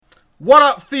What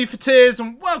up, FIFA Tears,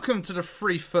 and welcome to the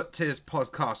Free FUT Tears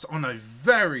podcast on a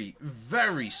very,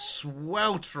 very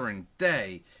sweltering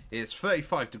day. It's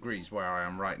 35 degrees where I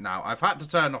am right now. I've had to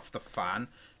turn off the fan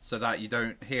so that you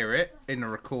don't hear it in the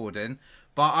recording.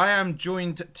 But I am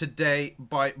joined today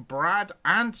by Brad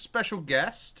and special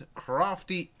guest,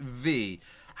 CraftyV.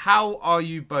 How are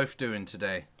you both doing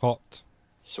today? Hot.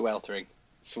 Sweltering.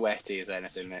 Sweaty as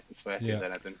anything, mate. Sweaty as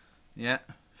anything. Yeah.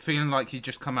 Feeling like you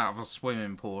just come out of a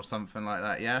swimming pool or something like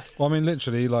that, yeah? Well, I mean,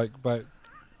 literally, like, about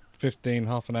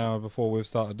half an hour before we've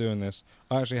started doing this,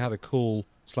 I actually had a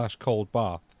cool/cold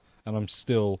bath, and I'm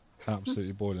still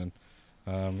absolutely boiling.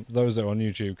 Those that are on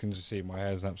YouTube can just see my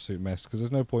hair's an absolute mess, because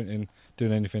there's no point in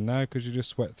doing anything now, because you just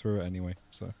sweat through it anyway,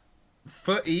 so...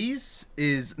 Futties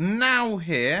is now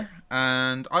here,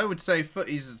 and I would say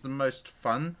Futties is the most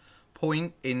fun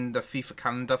point in the FIFA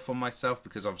calendar for myself,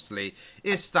 because obviously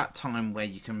it's that time where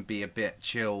you can be a bit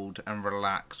chilled and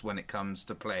relaxed when it comes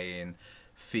to playing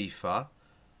FIFA.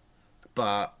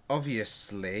 But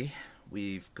obviously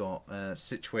we've got a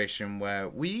situation where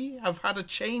we have had a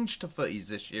change to Futties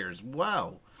this year as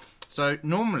well. So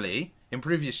normally in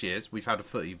previous years we've had a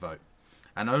footy vote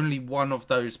and only one of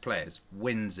those players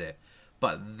wins it,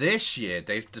 but this year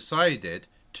they've decided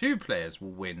 2 players will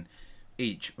win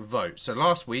each vote. So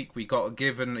last week we got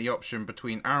given the option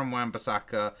between Aaron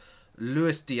Wan-Bissaka,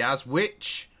 Luis Diaz,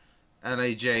 which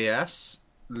LAJS,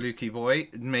 Lukey boy,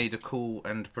 made a call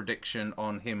and prediction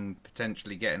on him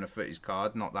potentially getting a Futties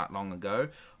card not that long ago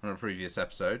on a previous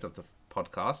episode of the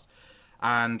podcast,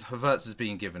 and Havertz has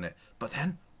been given it. But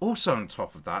then also on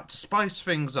top of that, to spice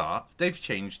things up, they've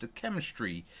changed the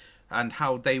chemistry and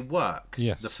how they work,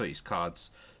 the Futties cards.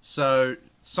 So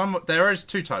there is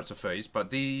 2 types of Futties,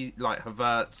 but the like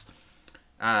Havertz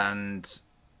and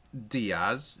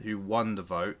Diaz, who won the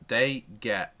vote, they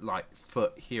get like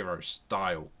FUT hero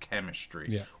style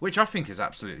chemistry, which I think is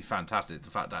absolutely fantastic. The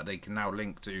fact that they can now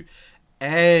link to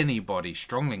anybody,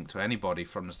 strong link to anybody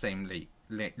from the same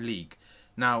league.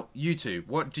 Now, you two,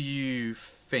 what do you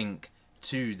think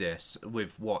to this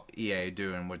with what EA are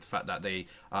doing with the fact that they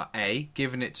are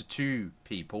giving it to 2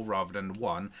 people rather than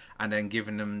 1, and then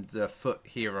giving them the FUT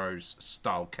heroes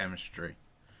style chemistry?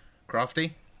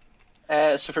 Crafty?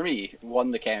 So for me,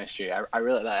 the chemistry. I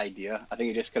really like that idea. I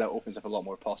think it just kind of opens up a lot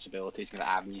more possibilities, kind of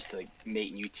avenues to like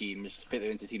make new teams, fit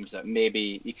them into teams that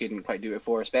maybe you couldn't quite do it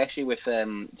before, especially with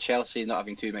Chelsea not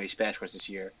having too many specialists this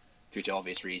year due to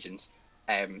obvious reasons.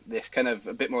 This kind of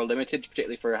a bit more limited,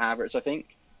 particularly for Havertz, I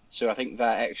think. So I think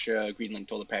that extra green link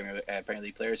to all the Premier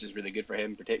League players is really good for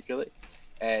him, particularly.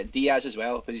 Diaz as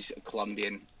well, because he's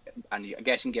Colombian, and I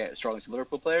guess you can get strong links to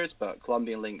Liverpool players, but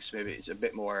Colombian links maybe it's a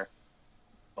bit more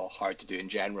hard to do in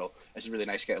general. It's really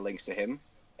nice to get links to him.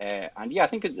 And yeah, I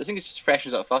think it just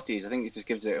freshens up Futties. I think it just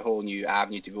gives it a whole new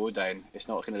avenue to go down. It's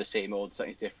not kind of the same old,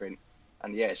 something's different.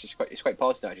 And yeah, it's quite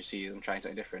positive to see them trying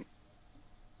something different.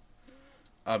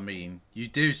 I mean, you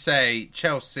do say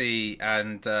Chelsea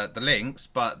and the links,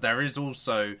 but there is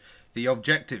also the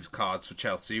objective cards for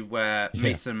Chelsea where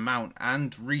Mason Mount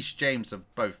and Reece James have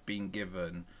both been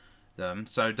given them.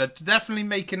 So they're definitely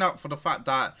making up for the fact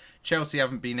that Chelsea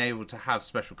haven't been able to have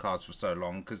special cards for so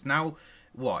long. Because now,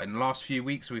 in the last few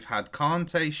weeks, we've had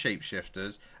Kante,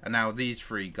 Shapeshifters, and now these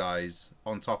 3 guys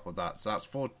on top of that. So that's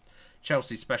 4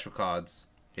 Chelsea special cards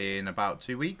in about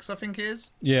 2 weeks, I think it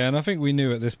is. Yeah, and I think we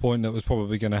knew at this point that was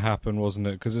probably going to happen, wasn't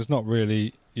it? Because it's not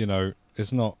really,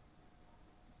 it's not...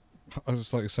 I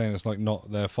was like saying it's like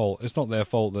not their fault. It's not their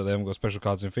fault that they haven't got special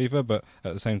cards in FIFA, but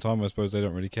at the same time, I suppose they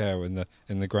don't really care in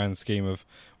the grand scheme of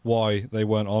why they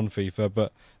weren't on FIFA.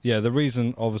 But yeah, the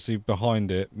reason obviously behind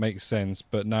it makes sense.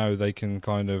 But now they can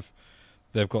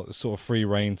they've got sort of free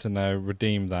reign to now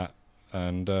redeem that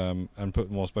and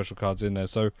put more special cards in there.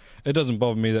 So it doesn't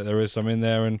bother me that there is some in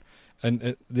there. And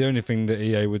the only thing that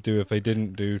EA would do if they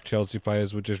didn't do Chelsea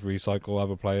players would just recycle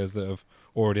other players that have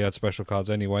already had special cards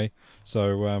anyway.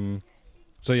 So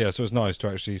it's nice to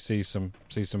actually see some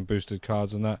boosted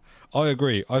cards and that. I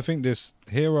agree. I think this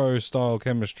hero style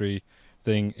chemistry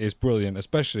thing is brilliant,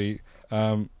 especially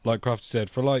like Crafty said,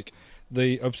 for like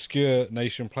the obscure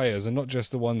nation players and not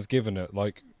just the ones given it,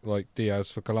 like Diaz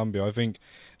for Colombia. I think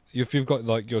if you've got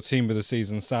like your team of the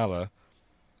season Salah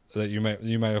that you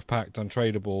may have packed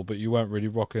untradeable, but you weren't really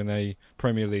rocking a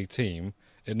Premier League team,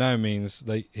 it now means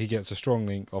he gets a strong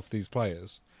link off these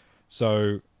players.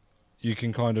 So you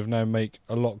can kind of now make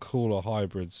a lot cooler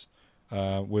hybrids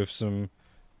with some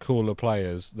cooler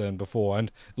players than before.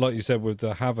 And like you said with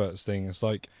the Havertz thing, it's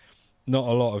like not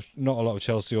a lot of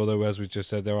Chelsea, although as we just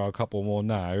said there are a couple more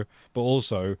now. But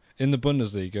also in the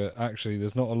Bundesliga, actually,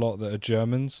 there's not a lot that are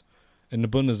Germans. In the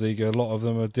Bundesliga, a lot of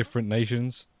them are different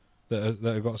nations. that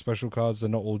have got special cards. They're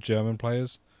not all German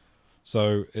players.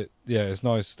 So it's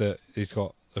nice that he's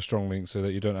got a strong link so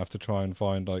that you don't have to try and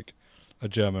find like a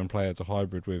German player to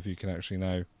hybrid with. You can actually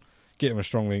now get him a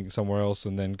strong link somewhere else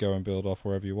and then go and build off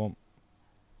wherever you want.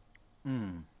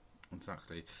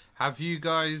 Exactly. Have you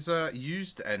guys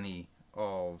used any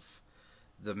of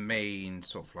the main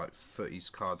sort of like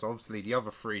Futties cards? Obviously, the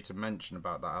other three to mention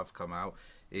about that have come out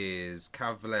is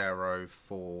Cavallero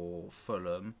for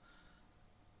Fulham,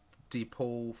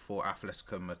 DePaul for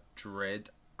Atletico Madrid,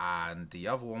 and the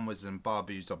other one was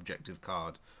Mbabu's objective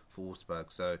card for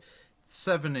Wolfsburg. So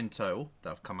 7 in total that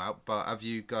have come out. But have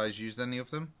you guys used any of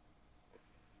them?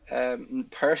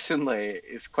 Personally,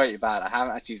 it's quite bad. I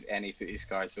haven't actually used any Futties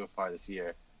cards so far this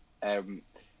year.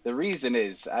 The reason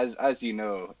is, as you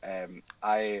know,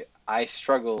 I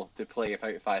struggle to play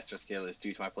without 5-star scalers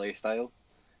due to my play style.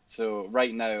 So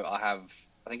right now I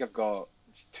think I've got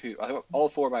all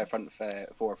 4 of my front 4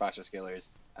 5-star scalers,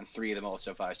 and 3 of them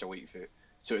also 5-star weak foot.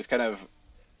 So it's kind of,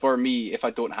 for me, if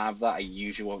I don't have that, I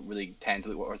usually won't really tend to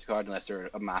look at the card unless they're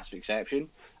a massive exception.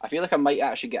 I feel like I might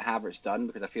actually get Havertz done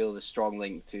because I feel the strong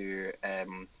link to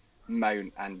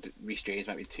Mount and Reece James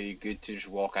might be too good to just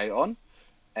walk out on.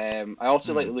 I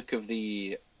also like the look of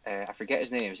the, I forget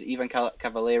his name, is it Ivan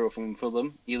Cavallero from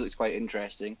Fulham? He looks quite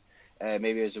interesting,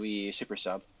 maybe as a wee super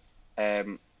sub.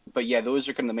 But yeah, those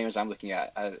are kind of the main ones I'm looking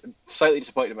at. Slightly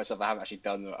disappointed in myself I haven't actually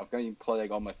done them. I've kind of been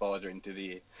putting all my fodder into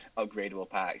the upgradable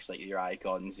packs, like your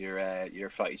icons, your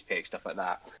Futties picks, stuff like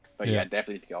that. But yeah,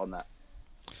 definitely need to get on that.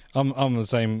 I'm the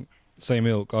same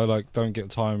ilk. I don't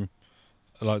get time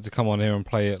to come on here and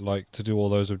play it, to do all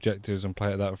those objectives and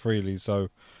play it that freely. So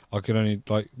I can only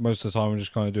most of the time I'm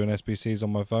just kind of doing SBCs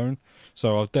on my phone.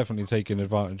 So I've definitely taken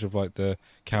advantage of the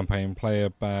campaign player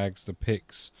bags, the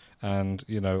picks, and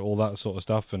all that sort of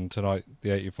stuff. And tonight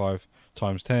the 85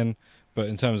 times 10. But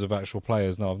in terms of actual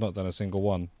players, no, I've not done a single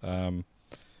one. And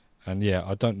yeah,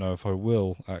 I don't know if I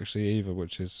will actually either,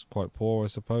 which is quite poor, I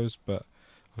suppose. But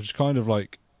I've just kind of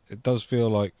it does feel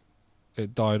like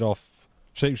it died off.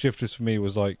 Shapeshifters for me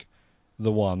was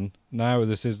the one. Now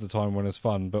this is the time when it's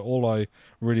fun, but all I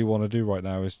really want to do right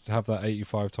now is to have that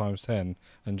 85 times 10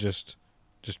 and just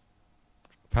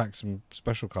pack some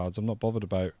special cards. I'm not bothered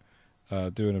about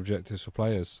doing objectives for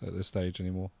players at this stage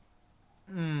anymore.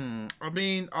 I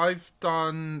mean, I've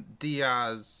done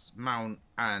Diaz, Mount,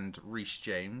 and Reece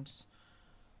James.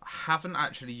 I haven't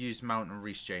actually used Mount and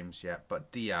Reece James yet,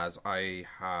 but Diaz, I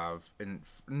have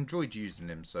enjoyed using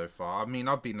him so far. I mean,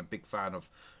 I've been a big fan of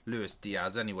Luis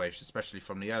Diaz anyway, especially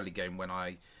from the early game when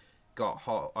I got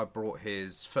hot. I brought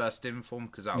his first inform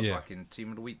because that was in Team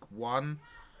of the Week 1,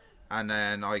 and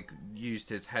then I used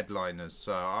his headliners,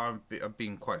 so I've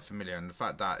been quite familiar. And the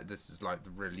fact that this is the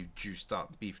really juiced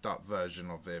up, beefed up version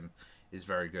of him is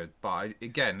very good. But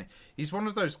again, he's one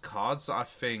of those cards that I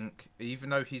think,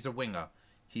 even though he's a winger,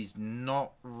 he's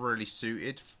not really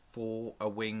suited for a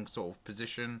wing sort of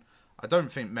position. I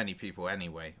don't think many people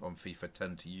anyway on FIFA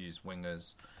tend to use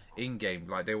wingers in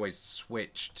game. They always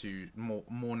switch to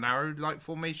more narrow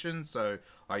formations. So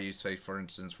I use, say, for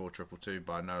instance, 4-2-2,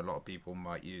 but I know a lot of people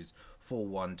might use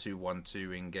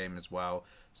 4-1-2-1-2 in game as well.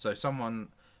 So someone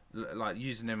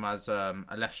using him as a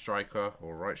left striker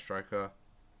or right striker,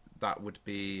 that would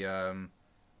be a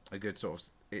good sort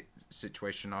of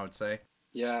situation, I would say.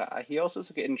 Yeah, he also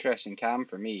took an interesting cam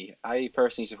for me. I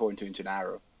personally support him into an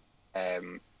arrow.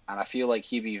 And I feel like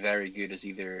he'd be very good as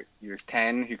either your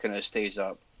 10 who kind of stays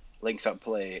up, links up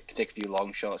play, can take a few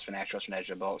long shots from extras from the edge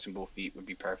of the box and both feet would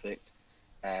be perfect.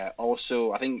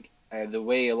 Also, I think the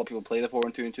way a lot of people play the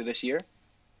 4-1-2-2 this year,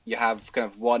 you have kind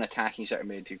of one attacking centre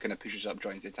mid who kind of pushes up,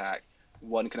 joins the attack,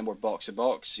 one kind of more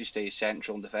box-to-box who stays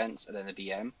central in defence, and then a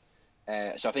DM.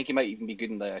 So I think he might even be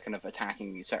good in the kind of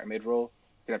attacking centre mid role,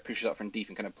 kind of pushes up from deep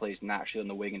and kind of plays naturally on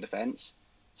the wing in defence.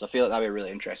 So I feel like that'd be a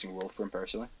really interesting role for him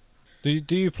personally.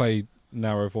 Do you play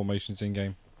narrow formations in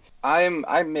game? I'm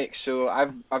mixed, so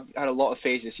I've had a lot of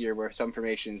phases this year where some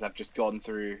formations I've just gone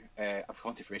through. I've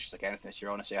gone through formations like anything this year,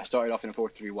 honestly. I started off in a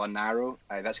 4-3-1 narrow.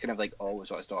 That's kind of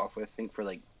always what I start off with. I think for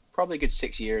probably a good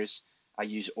 6 years, I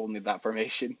use only that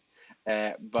formation.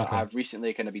 But okay. I've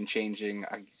recently kind of been changing.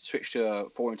 I switched to a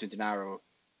 4-2 narrow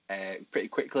pretty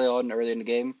quickly early in the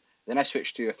game. Then I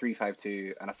switched to a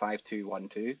 3-5-2 and a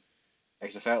 5-2-1-2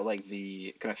 because I felt like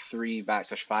the kind of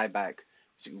 3-back/5 back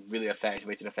was a really effective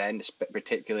way to defend,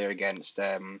 particularly against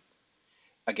kind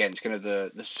of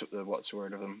the what's the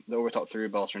word of them, the overtop through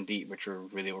balls from deep, which were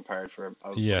really overpowered for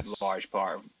a large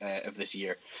part of this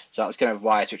year. So that was kind of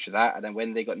why I switched to that. And then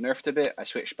when they got nerfed a bit, I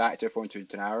switched back to a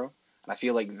 4-2 narrow. And I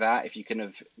feel like that, if you kind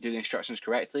of do the instructions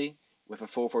correctly, with a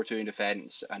 4-4-2 in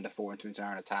defense and a 4-2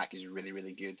 narrow in attack, is really,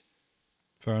 really good.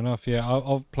 Fair enough. Yeah,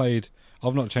 I've played.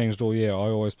 I've not changed all year. I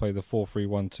always play the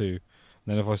 4-3-1-2.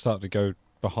 Then if I start to go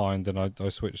behind, then I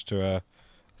switch to I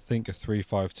think a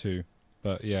 3-5-2.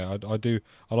 But yeah, I do.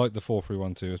 I like the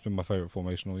 4-3-1-2. It's been my favourite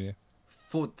formation all year.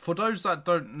 For those that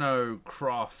don't know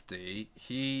Crafty,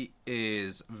 he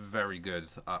is very good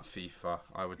at FIFA,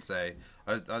 I would say.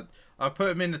 I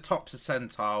put him in the top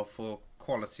percentile for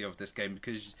quality of this game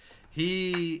because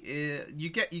you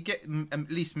get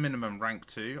at least minimum rank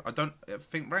 2. I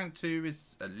think rank 2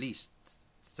 is at least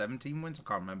 17 wins. I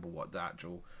can't remember what the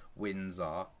actual wins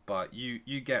are, but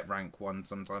you get rank 1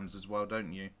 sometimes as well,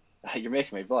 don't you? You're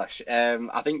making me blush.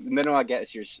 I think the minimum I get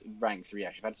this year is rank 3.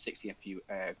 Actually, I've had 16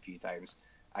 a few times.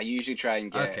 I usually try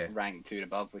and get rank 2 and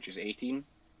above, which is 18.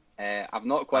 I've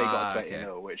not quite got a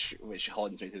 20 which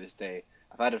haunts me to this day.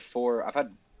 I've had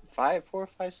 5,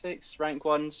 5, 6 rank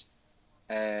 1s,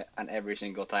 and every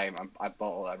single time I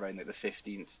bottle around like the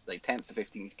 15th, like 10th to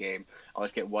 15th game. I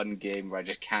always get one game where I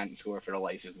just can't score for the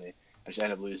life of me. I just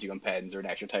end up losing on pens or an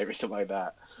extra time or something like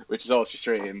that, which is always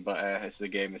frustrating. But it's the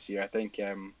game this year. I think.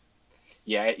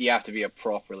 Yeah, you have to be a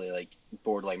properly like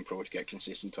borderline pro to get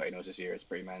consistent 20-0s this year. It's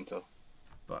pretty mental.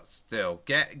 But still,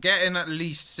 getting at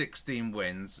least 16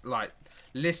 wins, like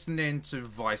listening to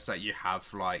advice that you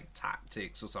have, like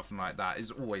tactics or something like that,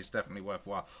 is always definitely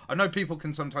worthwhile. I know people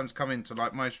can sometimes come into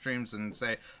like my streams and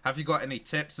say, "Have you got any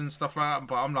tips and stuff like that?"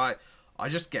 But I'm like, I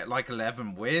just get like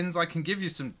 11 wins. I can give you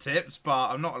some tips,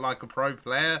 but I'm not like a pro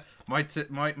player. My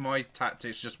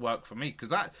tactics just work for me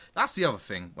because that's the other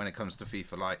thing when it comes to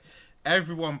FIFA, like.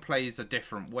 Everyone plays a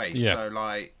different way, so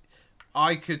like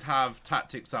I could have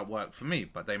tactics that work for me,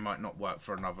 but they might not work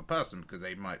for another person because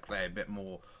they might play a bit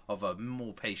more of a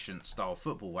more patient style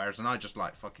football, whereas I just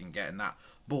like fucking getting that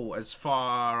ball as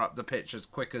far up the pitch as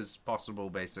quick as possible,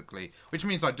 basically, which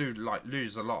means I do like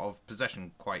lose a lot of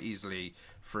possession quite easily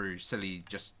through silly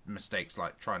just mistakes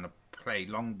like trying to play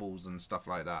long balls and stuff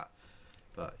like that.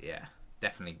 But yeah,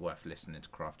 definitely worth listening to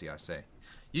Crafty, I say.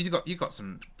 You got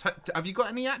some. Have you got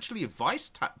any actually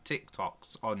advice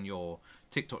TikToks on your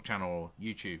TikTok channel or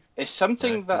YouTube? It's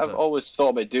something that I've always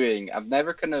thought about doing. I've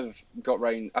never kind of got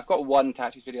round. I've got one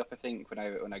tactics video up. I think when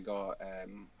I got.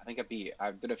 I think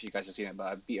I don't know if you guys have seen it, but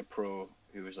I beat a pro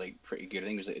who was like pretty good. I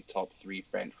think it was like the top 3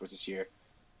 French pros this year,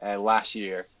 last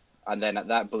year, and then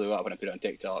that blew up when I put it on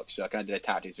TikTok. So I kind of did a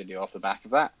tactics video off the back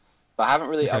of that, but I haven't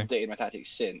really updated my tactics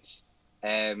since.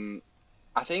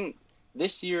 I think.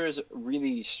 This year is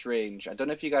really strange. I don't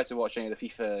know if you guys are watching the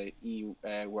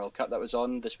FIFA World Cup that was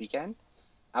on this weekend.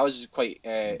 I was quite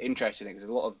interested in it because there's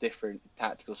a lot of different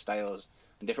tactical styles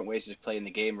and different ways of playing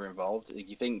the game are involved. Like,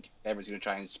 you think everyone's going to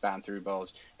try and spam through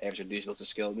balls, everyone's going to do lots of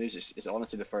skill moves. It's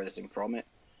honestly the furthest thing from it.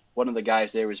 One of the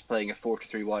guys there was playing a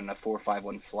 4-2-3-1 and a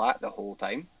 4-5-1 flat the whole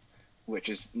time, which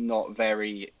is not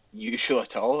very usual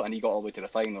at all, and he got all the way to the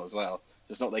final as well.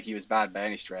 So it's not like he was bad by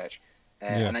any stretch.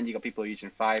 And then you got people who are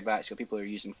using 5-backs, you got people who are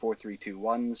using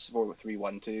 4-3-2-1s,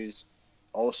 4-3-1-2s,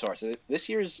 all sorts. This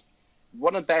year's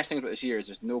one of the best things about this year is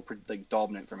there's no like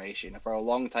dominant formation. For a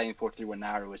long time, 4-3-1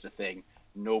 narrow was a thing.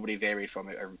 Nobody varied from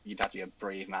it, or you'd have to be a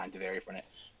brave man to vary from it.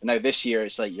 But now this year,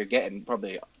 it's like you're getting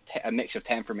probably a mix of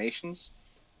 10 formations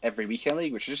every weekend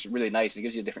league, which is just really nice. It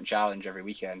gives you a different challenge every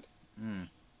weekend. Mm.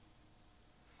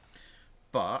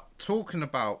 But talking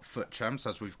about FUT champs,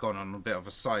 as we've gone on a bit of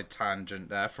a side tangent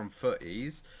there from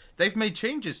Futties, they've made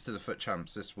changes to the FUT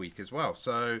champs this week as well.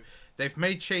 So they've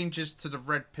made changes to the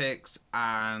red picks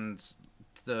and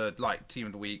the like team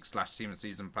of the week / team of the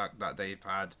season pack that they've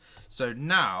had. So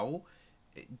now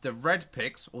the red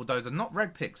picks, although they're not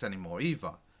red picks anymore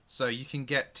either, so you can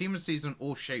get team of the season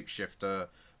or shapeshifter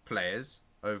players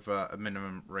over a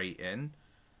minimum rating,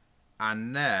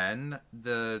 and then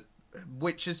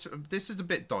this is a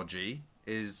bit dodgy,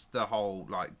 is the whole,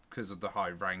 like, because of the high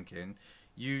ranking,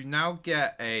 you now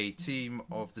get a team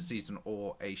of the season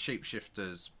or a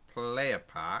shapeshifters player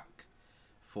pack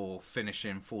for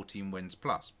finishing 14 wins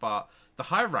plus, but the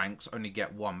high ranks only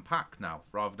get 1 pack now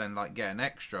rather than like getting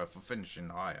extra for finishing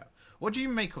higher. What do you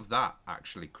make of that,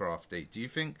 actually, Crafty? Do you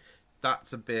think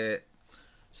that's a bit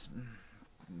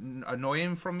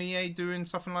annoying from EA doing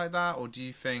something like that, or do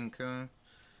you think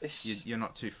you're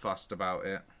not too fussed about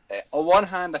it? On one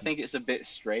hand, I think it's a bit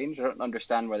strange. I don't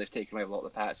understand why they've taken away a lot of the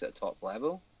packs at the top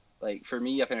level. Like, for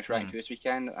me, I finished rank 2 this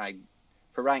weekend.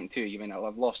 For rank 2,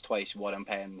 I've lost twice, one on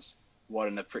pens, one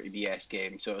in a pretty BS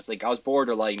game. So it's like I was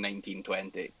borderline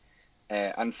 19-20.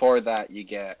 And for that, you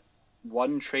get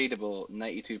 1 tradable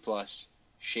 92 plus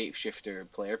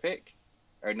shapeshifter player pick,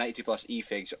 or 92 plus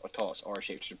e-figs or toss or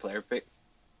shapeshifter player pick.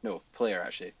 No, player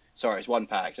actually. Sorry, it's 1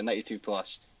 pack, so 92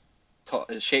 plus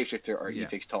shapeshifter or Yeah.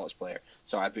 Efig's Tots player.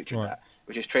 Sorry, I butchered Right. that.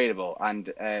 Which is tradable,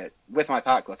 and with my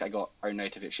pack, look, I got our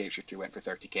Night of It shapeshifter went for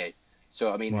 30k.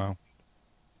 So I mean, Wow.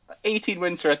 18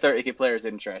 wins for a 30k player is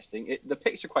interesting. The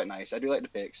picks are quite nice. I do like the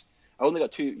picks. I only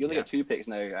got two. You only Yeah. get 2 picks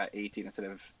now at 18 instead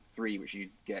of 3, which you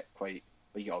get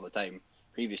all the time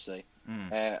previously.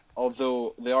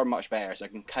 Although they are much better, so I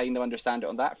can kind of understand it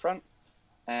on that front.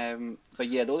 But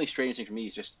yeah, the only strange thing for me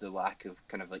is just the lack of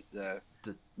kind of like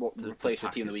what replace the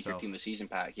pack team of the week or itself. team of the season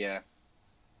pack. Yeah.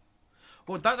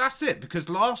 Well, that's it, because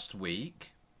last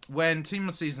week, when Team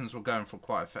of the Seasons were going for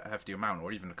quite a hefty amount,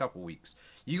 or even a couple of weeks,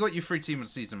 you got your 3 Team of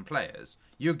the Season players,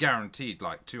 you're guaranteed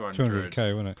like 200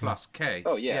 200k, wasn't it? plus K.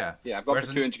 Oh yeah. I've got Whereas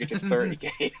from 200 to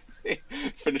 30k,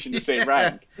 finishing the same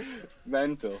rank.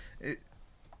 Mental.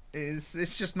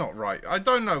 It's just not right. I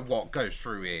don't know what goes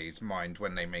through EA's mind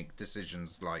when they make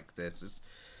decisions like this.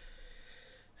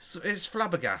 It's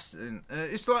flabbergasting.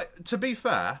 It's like, to be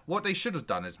fair, what they should have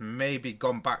done is maybe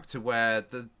gone back to where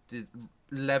the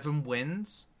 11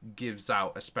 wins gives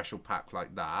out a special pack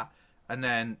like that, and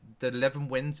then the 11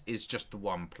 wins is just the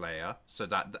one player, so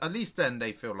that at least then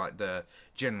they feel like they're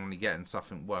generally getting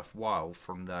something worthwhile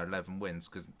from their 11 wins,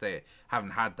 because they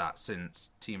haven't had that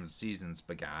since Team of the Seasons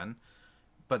began.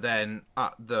 But then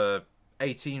at the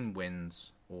 18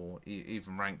 wins, or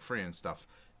even rank 3 and stuff,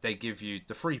 they give you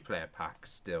the 3-player pack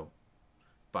still,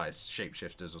 but it's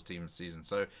shapeshifters or team of the season.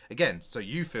 So again, so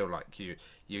you feel like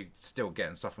you're still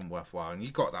getting something worthwhile, and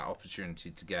you got that opportunity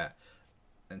to get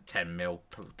a 10 mil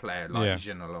player like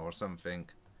Ginola or something.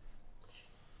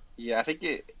 Yeah, I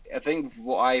think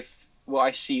what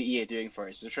I see EA doing for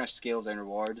it is they're trying to scale down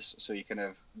rewards so you kind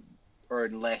of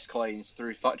earn less coins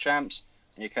through FUT champs,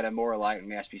 and you're kind of more reliant on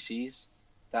the SPCs.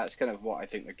 That's kind of what I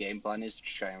think their game plan is, to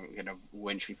try and kind of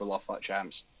winch people off FUT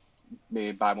champs,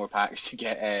 maybe buy more packs to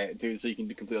get do so you can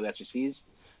complete all the SPCs.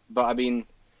 But I mean,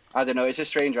 I don't know. It's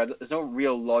just strange. There's no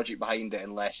real logic behind it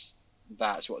unless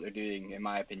that's what they're doing, in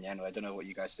my opinion. I don't know what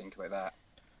you guys think about that.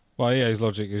 Well, EA's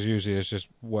logic is usually it's just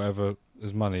whatever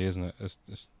is money, isn't it?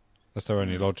 That's their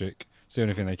only logic. It's the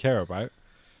only thing they care about.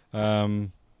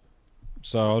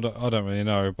 So I don't really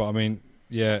know, but I mean,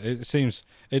 yeah,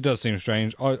 it does seem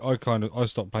strange. I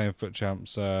stopped playing FUT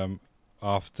champs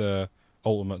after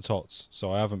Ultimate Tots,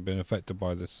 so I haven't been affected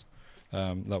by this.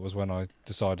 That was when I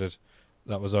decided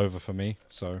that was over for me.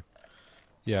 So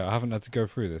yeah, I haven't had to go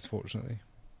through this, fortunately.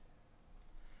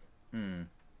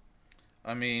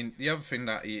 I mean, the other thing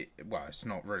that it's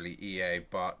not really EA,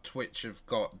 but Twitch have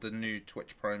got the new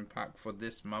Twitch Prime pack for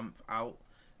this month out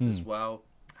as well.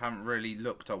 Haven't really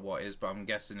looked at what it is, but I'm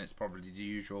guessing it's probably the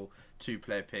usual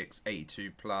 2-player picks,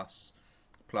 82 plus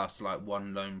like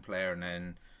 1 lone player, and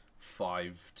then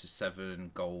 5 to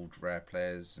 7 gold rare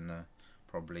players, and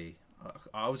probably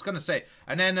I was gonna say,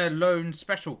 and then a lone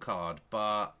special card,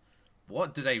 but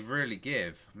what do they really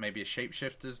give? Maybe a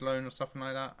shapeshifter's loan or something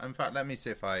like that. In fact, let me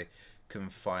see if I can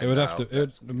find. It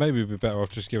would maybe be better off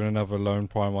just giving another lone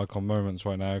prime icon moments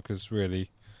right now, because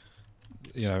really,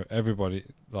 everybody,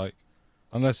 like,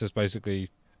 unless it's basically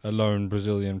a lone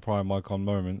Brazilian prime icon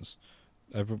moments,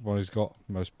 everybody's got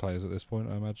most players at this point,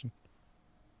 I imagine.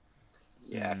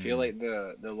 Yeah, I feel like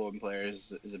the lone player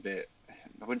is a bit,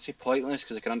 I wouldn't say pointless,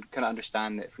 because I can kind of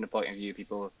understand it from the point of view of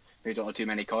people who don't have too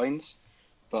many coins,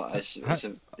 but it's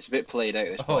a bit played out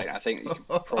at this point. I think you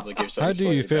could probably give something.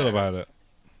 How do you feel about it?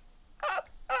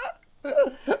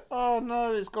 Oh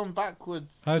no, it's gone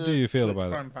backwards. How do you feel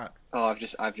about it? Pack. Oh,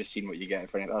 I've just seen what you get in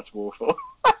front of it. That's woeful.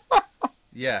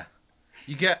 Yeah.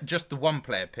 You get just the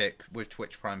 1-player pick with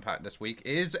Twitch Prime Pack this week.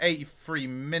 It is 83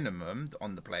 minimum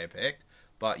on the player pick,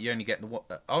 but you only get the one.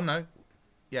 Oh no,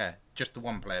 yeah, just the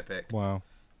 1-player pick. Wow,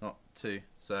 not 2.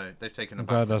 So they've taken. I'm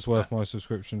glad that's worth my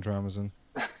subscription to Amazon.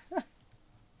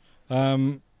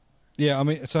 Yeah, I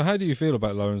mean, so how do you feel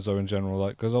about loans though in general?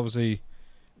 Like, because obviously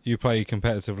you play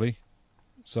competitively,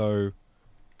 so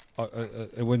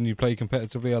when you play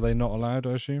competitively, are they not allowed?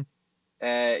 I assume.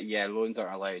 Yeah, loans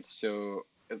aren't allowed. So,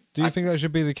 do you think that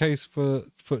should be the case for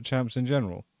FUT champs in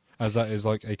general, as that is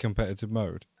like a competitive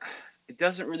mode? It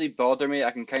doesn't really bother me.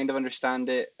 I can kind of understand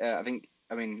it. I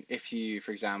mean, if you,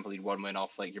 for example, you'd 1 win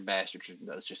off like your best, which is,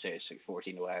 let's just say it's like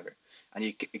 14 or whatever, and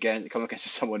you again come against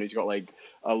someone who's got like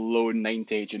a lone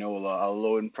 98 Ginola, a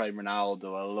lone Prime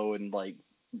Ronaldo, a lone like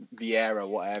Vieira,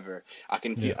 whatever. I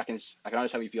can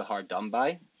understand how you feel hard done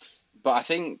by, but I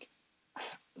think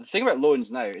the thing about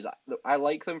loans now is I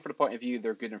like them for the point of view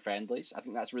they're good in friendlies. I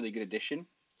think that's a really good addition.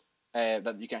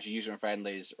 That you can actually use them in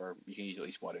friendlies, or you can use at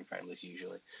least one in friendlies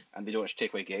usually, and they don't actually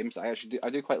take away games. I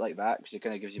do quite like that, because it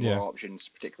kind of gives you more options,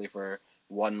 particularly for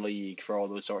one league, for all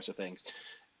those sorts of things.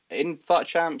 In FUT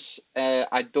champs,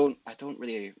 I don't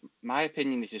really. My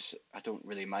opinion is just I don't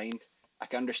really mind. I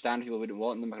can understand people wouldn't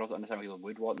want them. I can also understand people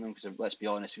would want them because let's be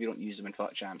honest, if you don't use them in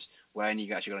FUT champs, when are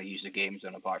you actually going to use the games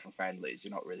then apart from friendlies?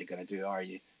 You're not really going to do, are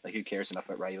you? Like, who cares enough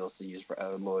about rivals to use for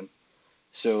loan?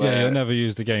 So Yeah, you'll never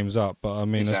use the games up, but I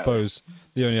mean, exactly. I suppose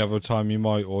the only other time you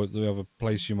might, or the other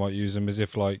place you might use them is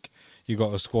if, like, you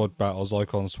got a squad battles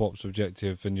icon swaps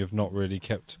objective and you've not really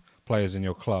kept players in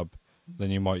your club,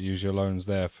 then you might use your loans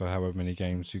there for however many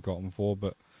games you got them for.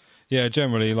 But yeah,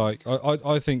 generally, like,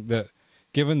 I think that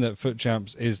given that FUT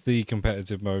Champs is the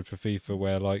competitive mode for FIFA,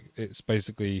 where like it's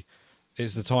basically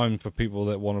it's the time for people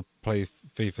that want to play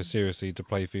FIFA seriously to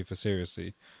play FIFA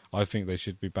seriously. I think they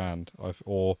should be banned,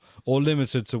 or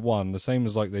limited to one, the same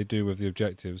as like they do with the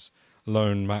objectives,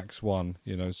 loan max one.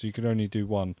 You know, so you can only do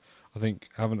one. I think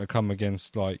having to come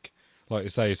against like you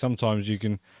say, sometimes you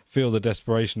can feel the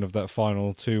desperation of that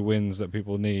final 2 wins that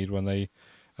people need when they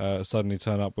suddenly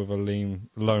turn up with a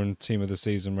lone team of the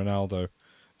season Ronaldo.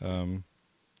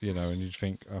 You know, and you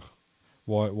think, oh,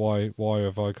 why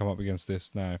have I come up against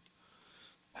this now?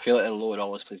 I feel like the loan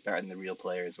always plays better than the real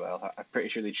player as well. I'm pretty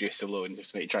sure they juice the loan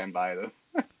just to make you try and buy them.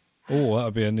 Oh, that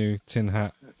would be a new tin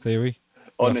hat theory.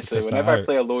 We'll have to Honestly, test that whenever I out.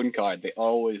 play a loan card, they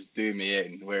always do me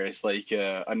in. Whereas like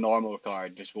a normal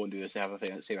card just won't do the same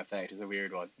effect. It's a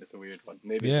weird one. It's a weird one.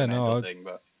 Maybe it's Yeah, a mental no, thing,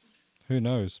 but who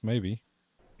knows? Maybe.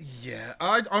 Yeah,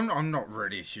 I'm not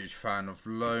really a huge fan of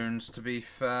loans, to be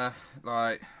fair.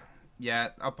 Like, yeah,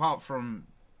 apart from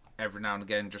every now and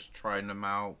again just trying them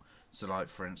out. So, like,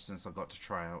 for instance, I got to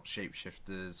try out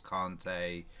Shapeshifters,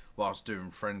 Kante, whilst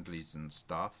doing friendlies and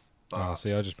stuff. But,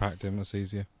 See, I just packed him. That's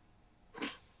easier.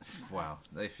 well,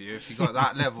 if you got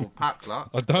that level of pack luck.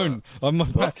 I don't.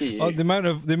 Lucky you. The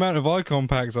amount of icon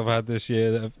packs I've had this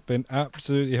year that have been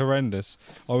absolutely horrendous.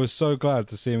 I was so glad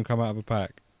to see him come out of a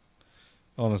pack.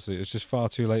 Honestly, it's just far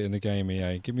too late in the game,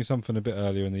 EA. Give me something a bit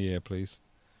earlier in the year, please.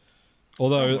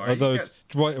 Although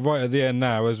right at the end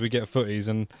now, as we get Futties,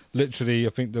 and literally I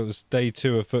think that was day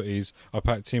 2 of Futties, I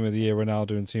packed Team of the Year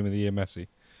Ronaldo and Team of the Year Messi.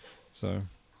 So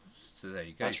there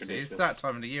you go. That's See, ridiculous. it's that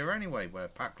time of the year anyway where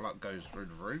pack luck goes through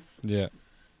the roof. yeah.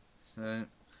 So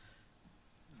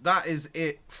that is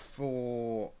it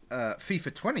for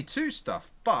FIFA 22 stuff.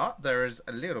 But there is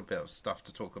a little bit of stuff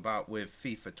to talk about with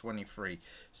FIFA 23.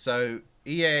 So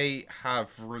EA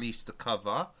have released a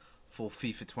cover for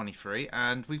FIFA 23,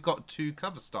 and we've got 2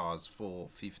 cover stars for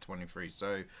FIFA 23.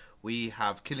 So we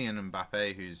have Kylian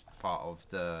Mbappe, who's part of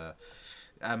the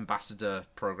ambassador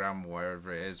program,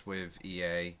 wherever it is, with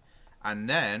EA. And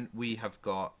then we have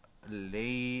got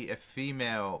a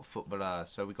female footballer.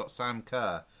 So we've got Sam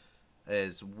Kerr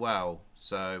as well.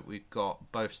 So we've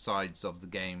got both sides of the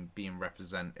game being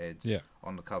represented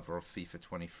on the cover of FIFA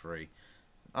 23.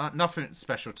 Nothing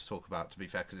special to talk about, to be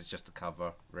fair, because it's just a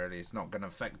cover, really. It's not going to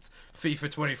affect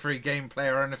FIFA 23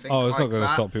 gameplay or anything like that. Oh, it's not going to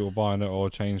stop people buying it or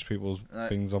change people's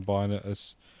things on buying it.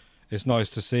 It's nice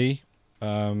to see.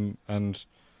 And,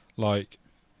 like,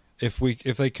 if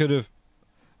they could have...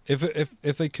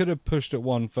 If they could have pushed it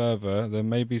one further, then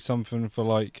maybe something for,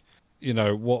 like, you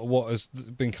know, what has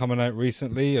been coming out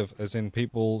recently, as in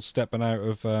people stepping out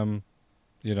of,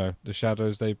 you know, the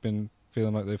shadows they've been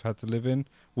feeling like they've had to live in,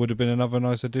 would have been another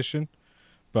nice addition.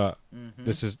 But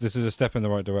this is a step in the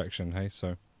right direction, hey?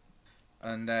 So,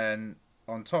 and then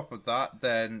on top of that,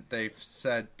 then they've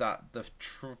said that the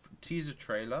teaser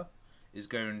trailer is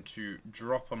going to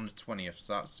drop on the 20th.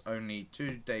 So that's only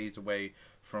 2 days away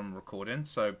from recording.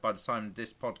 So by the time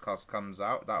this podcast comes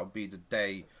out, that'll be the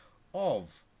day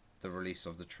of the release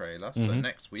of the trailer. So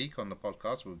next week on the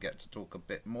podcast, we'll get to talk a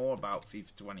bit more about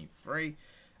FIFA 23.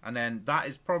 And then that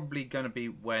is probably going to be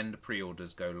when the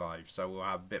pre-orders go live. So we'll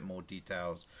have a bit more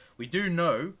details. We do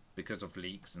know, because of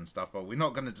leaks and stuff, but we're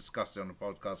not going to discuss it on the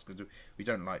podcast because we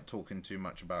don't like talking too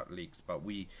much about leaks. But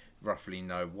we roughly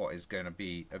know what is going to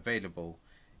be available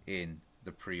in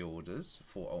the pre-orders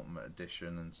for Ultimate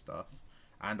Edition and stuff.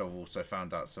 And I've also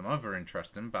found out some other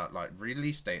interesting about like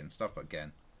release date and stuff. But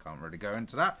again, can't really go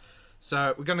into that.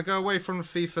 So we're going to go away from the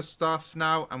FIFA stuff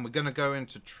now, and we're going to go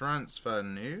into transfer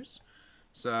news.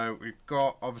 So we've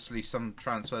got obviously some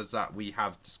transfers that we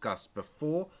have discussed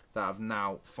before that have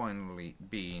now finally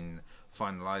been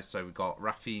finalised. So we've got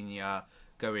Rafinha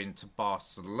going to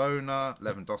Barcelona.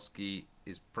 Lewandowski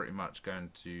is pretty much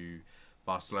going to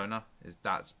Barcelona.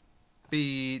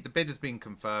 The bid has been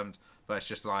confirmed, but it's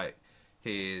just like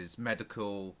his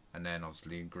medical and then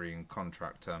obviously agreeing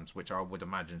contract terms, which I would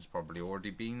imagine is probably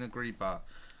already been agreed. But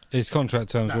his contract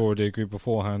terms were already agreed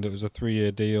beforehand. It was a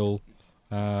 3-year deal.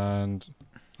 And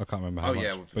I can't remember how much.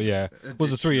 Yeah, but yeah, it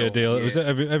was a 3-year deal. It was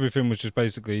everything was just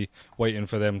basically waiting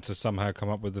for them to somehow come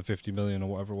up with the 50 million or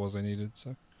whatever it was they needed.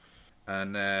 So.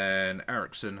 And then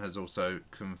Ericsson has also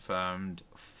confirmed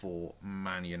for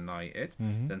Man United.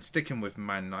 Mm-hmm. Then sticking with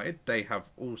Man United, they have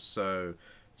also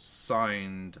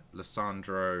signed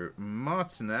Lisandro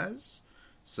Martinez.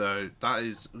 So that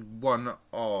is one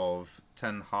of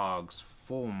Ten Hag's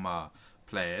former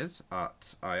players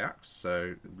at Ajax.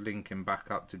 So linking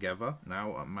back up together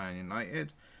now at Man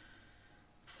United.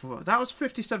 That was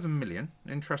 57 million.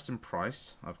 Interesting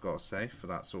price, I've got to say, for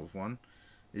that sort of one.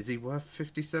 Is he worth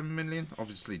 57 million?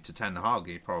 Obviously, to Ten Hag,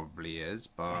 he probably is,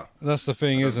 but... That's the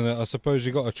thing, isn't it? I suppose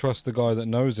you got to trust the guy that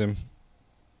knows him.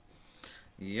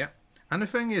 Yeah. And the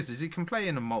thing is he can play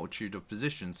in a multitude of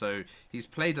positions. So he's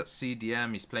played at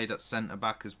CDM, he's played at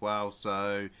centre-back as well.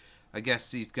 So I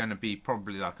guess he's going to be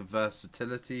probably like a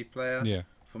versatility player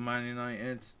for Man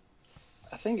United.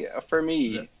 I think, for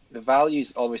me... The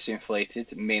value's obviously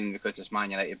inflated, mainly because it's Man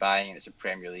United buying and it's a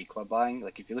Premier League club buying.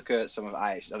 Like, if you look at some of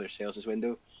Ajax's other sales this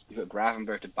window, you've got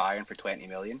Gravenberch to Bayern for 20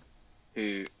 million,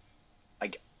 who,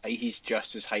 like, he's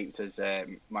just as hyped as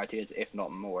Martinez, if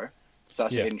not more. So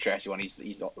that's an interesting one.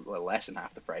 He's not less than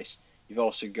half the price. You've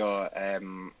also got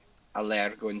Aller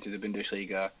going to the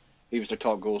Bundesliga. He was their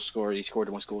top goal scorer. He scored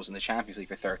the most goals in the Champions League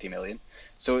for 30 million.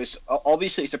 So it's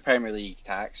obviously it's a Premier League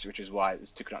tax, which is why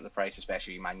it's taken up the price,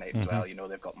 especially Man United as well. You know,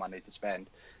 they've got money to spend,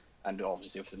 and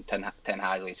obviously with some Ten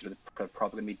Hag, so they're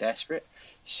probably going to be desperate.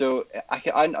 So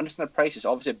I understand the price is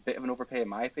obviously a bit of an overpay in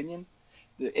my opinion.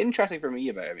 The interesting for me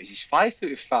about him is he's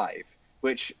 5'5",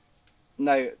 which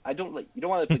now you don't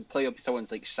want to play up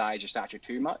someone's like size or stature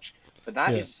too much, but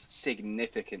that is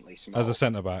significantly small as a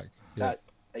centre back. Yeah.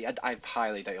 I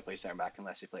highly doubt he'll play centre back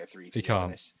unless they play a 3. He can't.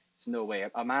 Honest. There's no way.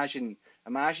 Imagine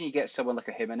you get someone like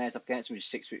a Jimenez up against him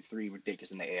who's 6'3",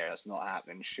 ridiculous in the air. That's not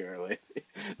happening. Surely,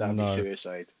 that'd be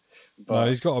suicide. But, no,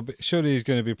 he's got. Surely he's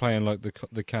going to be playing like the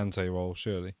Kante role.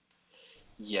 Surely.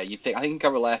 Yeah, you think? I think he can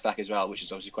cover left back as well, which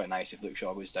is obviously quite nice if Luke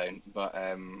Shaw goes down. But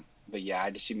yeah,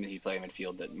 I'd assume that he'd play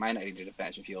midfield. That might not need a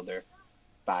defensive midfielder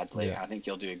badly. Yeah. I think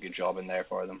he'll do a good job in there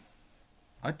for them.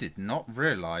 I did not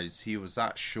realise he was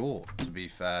that short, to be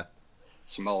fair.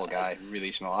 Small guy,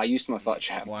 really small. I used him on FUT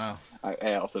champs. Wow.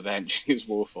 Off the bench. He was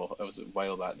woeful. That was a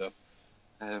while back,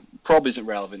 though. Probably isn't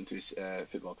relevant to his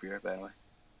football career, but anyway.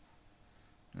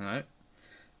 Right.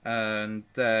 And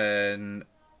then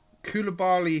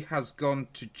Koulibaly has gone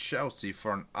to Chelsea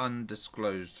for an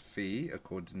undisclosed fee,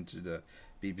 according to the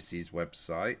BBC's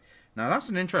website. Now, that's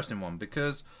an interesting one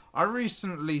because I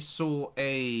recently saw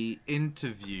a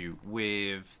interview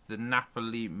with the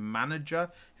Napoli manager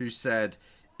who said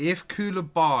if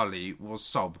Koulibaly was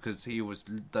sold, because he was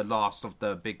the last of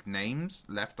the big names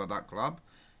left at that club,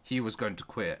 he was going to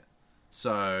quit.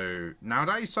 So now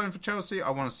that he's signed for Chelsea, I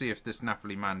want to see if this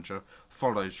Napoli manager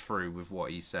follows through with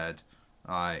what he said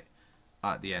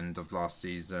at the end of last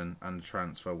season and the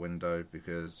transfer window,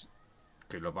 because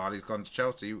Koulibaly's gone to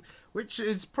Chelsea, which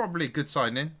is probably a good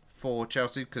signing for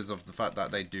Chelsea because of the fact that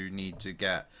they do need to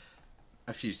get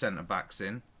a few centre-backs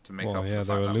in to make up for the fact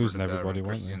they were that losing Rudiger everybody, and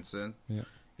weren't they? Christensen. Yeah.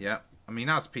 Yeah. I mean,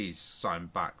 Aspie's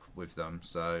signed back with them,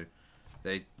 so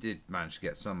they did manage to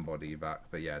get somebody back.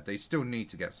 But yeah, they still need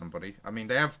to get somebody. I mean,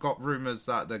 they have got rumours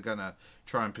that they're going to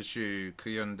try and pursue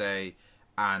Kouyunde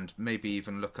and maybe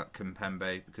even look at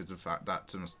Kimpembe because of the fact that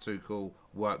Thomas Tuchel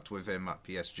worked with him at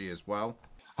PSG as well.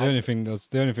 The only thing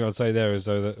I'd say there is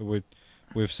though that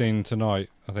we've seen tonight,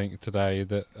 I think today,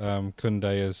 that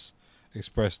Koundé has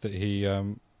expressed that he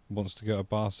wants to go to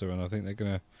Barca, and I think they're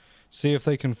going to see if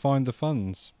they can find the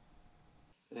funds.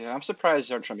 Yeah, I'm surprised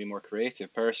they aren't trying to be more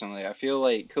creative, personally. I feel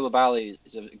like Koulibaly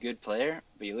is a good player,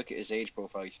 but you look at his age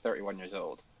profile, he's 31 years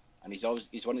old. And he's one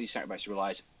of these centre-backs who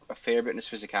relies a fair bit on his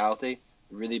physicality.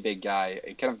 Really big guy.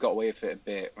 He kind of got away with it a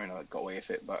bit. Well, not got away with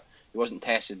it, but he wasn't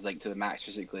tested like to the max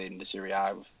physically in the Serie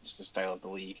A with just the style of the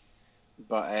league.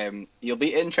 But he'll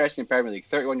be interesting in Premier League.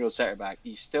 31-year-old centre-back.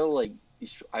 He's still like...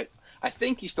 I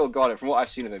think he's still got it from what I've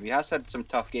seen of him. He has had some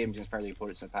tough games against Premier League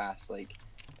opponents in the past. Like,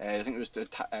 I think was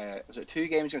it 2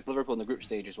 games against Liverpool in the group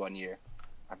stages one year.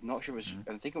 I'm not sure it was.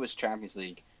 I think it was Champions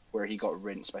League where he got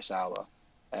rinsed by Salah.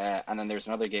 And then there was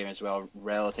another game as well,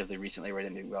 relatively recently, where he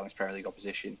didn't do well against Premier League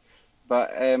opposition.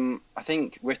 But I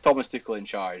think with Thomas Tuchel in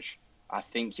charge, I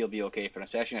think he'll be okay for him,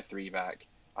 especially in a 3-back.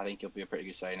 I think he'll be a pretty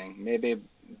good signing. Maybe a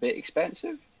bit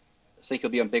expensive. I think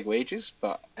he'll be on big wages,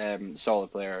 but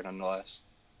solid player nonetheless.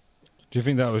 Do you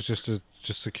think that was just to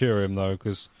secure him though?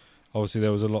 Because obviously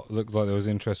there was looked like there was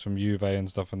interest from Juve and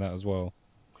stuff in that as well.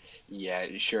 Yeah,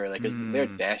 sure. Like, cause they're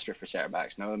desperate for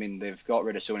centre-backs now. I mean, they've got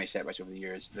rid of so many centre-backs over the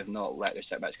years. They've not let their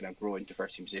centre-backs kind of grow into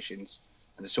first-team positions.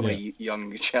 And there's so many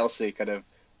young Chelsea kind of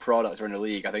products around the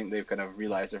league. I think they've kind of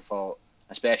realised their fault,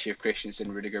 especially if Christensen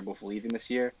and Rudiger both leaving this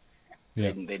year.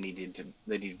 Yeah. They needed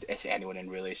anyone in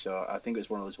really. So I think it was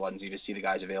one of those ones you just see the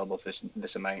guys available for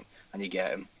this amount and you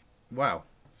get him. Wow.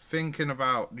 Thinking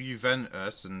about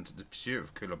Juventus and the pursuit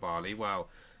of Koulibaly, wow.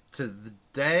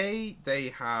 Today they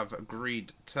have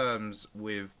agreed terms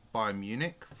with Bayern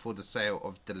Munich for the sale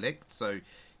of De Ligt. So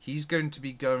he's going to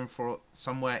be going for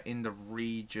somewhere in the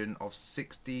region of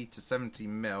 60 to 70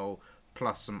 mil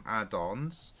plus some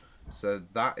add-ons. So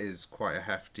that is quite a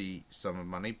hefty sum of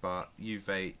money. But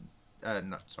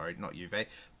not Juve.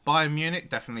 Bayern Munich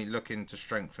definitely looking to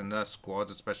strengthen their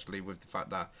squad, especially with the fact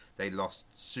that they lost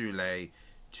Sule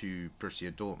to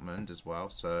Borussia Dortmund as well.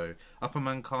 So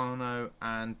Upamecano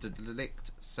and De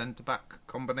Ligt centre-back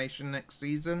combination next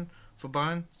season for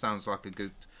Bayern sounds like a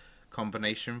good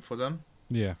combination for them.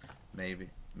 Yeah. Maybe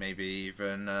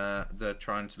even they're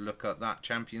trying to look at that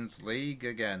Champions League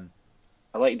again.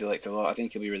 I like De Ligt a lot. I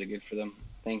think he'll be really good for them.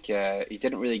 I think he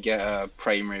didn't really get a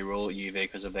primary role at Juve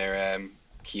because of their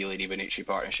Chiellini-Bonucci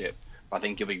partnership. But I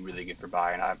think he'll be really good for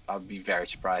Bayern. I'd be very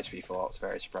surprised if he flops.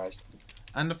 Very surprised.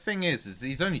 And the thing is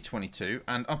he's only 22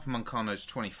 and Upamecano's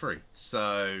 23.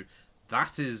 So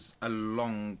that is a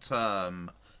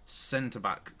long-term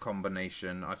centre-back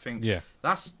combination. I think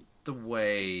that's the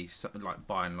way like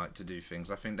Bayern like to do things.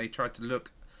 I think they tried to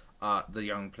look at the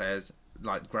young players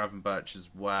like Gravenberch as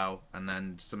well, and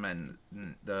then cement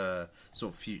the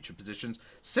sort of future positions.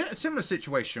 Similar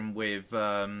situation with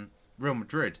Real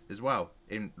Madrid as well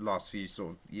in the last few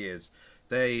sort of years.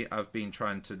 They have been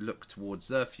trying to look towards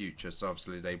their future. So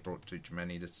obviously they brought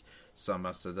Tchouaméni this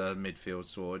summer, so the midfield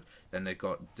sword. Then they've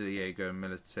got Diego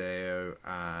Militao,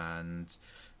 and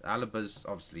Alaba's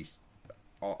obviously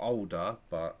older,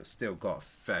 but still got a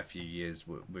fair few years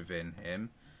within him.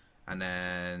 And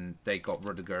then they got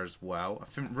Rudiger as well. I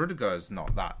think Rudiger is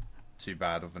not that too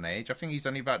bad of an age. I think he's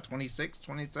only about 26,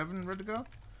 27, Rudiger.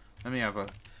 Let me have a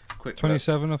quick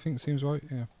 27, look. I think seems right,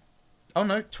 yeah. Oh,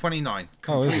 no, 29.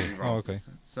 Oh, is it? Wrong. Oh, okay.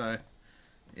 So,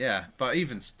 yeah, but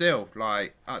even still,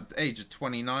 like, at the age of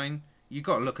 29, you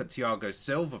got to look at Thiago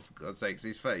Silva, for God's sake, 'cause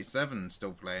he's 37 and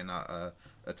still playing at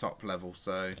a top level,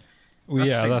 so... Well,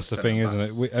 that's the thing, isn't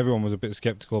it? Everyone was a bit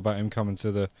sceptical about him coming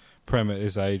to the Prem at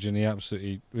his age, and he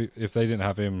absolutely... If they didn't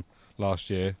have him last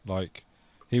year, like,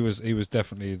 he was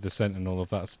definitely the sentinel of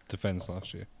that defence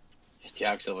last year.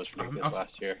 Thiago Silva was ridiculous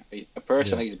last year.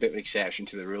 Personally, he's a bit of an exception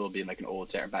to the rule of being like an old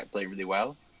centre-back playing really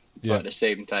well. But at the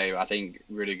same time, I think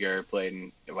Rudiger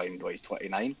playing, he's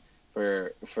 29,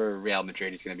 for Real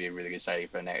Madrid, he's going to be a really good signing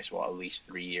for the next, at least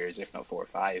 3 years, if not 4 or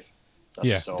 5. That's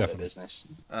a solid definitely. business.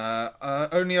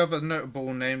 Only other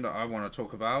notable name that I want to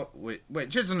talk about,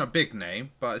 which isn't a big name,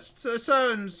 but it's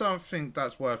something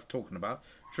that's worth talking about.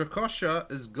 Trakosha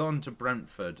has gone to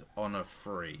Brentford on a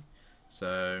free.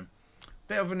 So,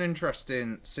 bit of an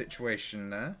interesting situation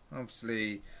there.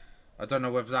 Obviously, I don't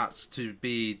know whether that's to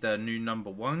be the new number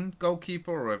 1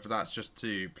 goalkeeper or whether that's just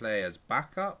to play as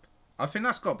backup. I think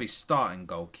that's got to be starting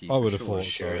goalkeeper. I would have thought so.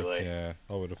 Surely. Yeah,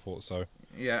 I would have thought so.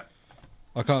 Yeah.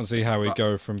 I can't see how he'd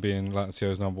go from being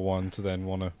Lazio's number 1 to then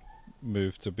want to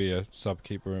move to be a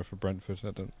sub-keeper for Brentford.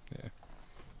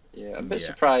 Yeah, I'm a bit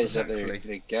surprised that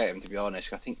they get him, to be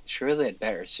honest. I think surely they had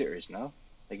better suitors now.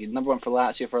 Like, he's number 1 for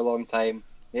Lazio for a long time.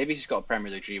 Maybe he's got a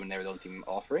Premier League dream and they were the only team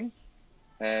offering.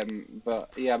 But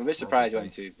yeah, I'm a bit surprised he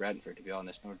went to Brentford, to be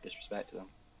honest. No disrespect to them.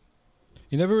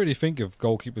 You never really think of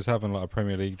goalkeepers having like a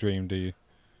Premier League dream, do you?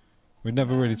 We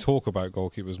never really talk about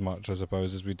goalkeepers much, I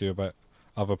suppose, as we do about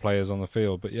other players on the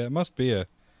field. But yeah, it must be a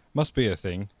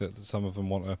thing that some of them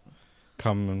want to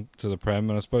come to the Prem,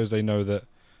 and I suppose they know that,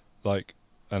 like,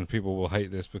 and people will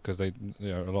hate this because a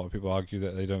lot of people argue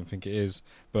that they don't think it is,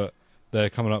 but they're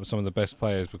coming up with some of the best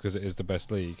players because it is the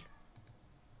best league.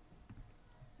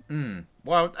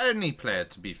 Well, any player,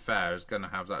 to be fair, is going to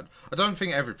have that. I don't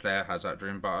think every player has that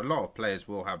dream, but a lot of players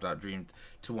will have that dream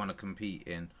to want to compete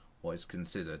in what is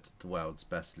considered the world's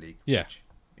best league. Yeah. Which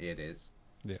it is.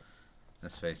 Yeah.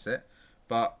 Let's face it.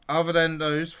 But other than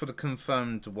those, for the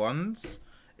confirmed ones,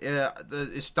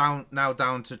 it's now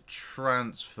down to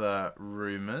transfer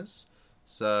rumours.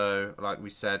 So, like we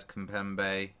said,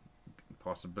 Kimpembe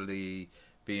possibly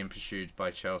being pursued by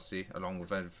Chelsea along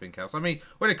with everything else. I mean,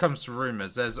 when it comes to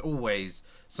rumours, there's always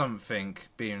something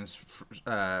being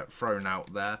thrown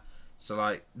out there. So,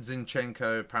 like,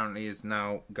 Zinchenko apparently is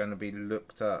now going to be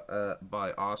looked at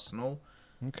by Arsenal.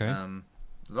 Okay.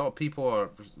 A lot of people are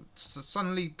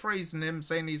suddenly praising him,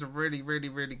 saying he's a really, really,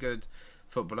 really good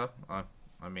footballer.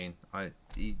 I mean,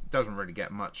 he doesn't really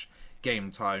get much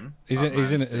game time.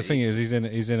 The thing is,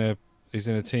 he's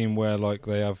in a team where like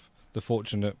they have the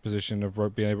fortunate position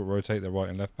of being able to rotate their right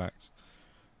and left backs,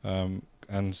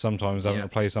 and sometimes having to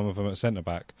play some of them at centre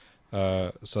back.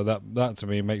 So that to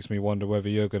me makes me wonder whether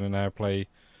you're going to now play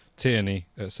Tierney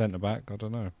at centre back. I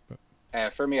don't know.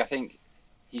 But. For me, I think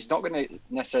he's not going to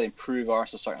necessarily improve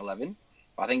Arsenal's starting 11,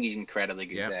 but I think he's incredibly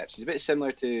good depth. He's a bit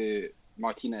similar to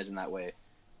Martinez in that way.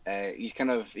 He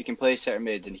can play centre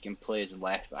mid and he can play as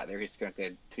left back. They're just going to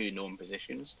play two known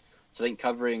positions. So I think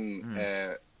covering,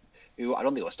 who I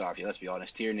don't think will start for you. Let's be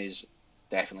honest. Tierney's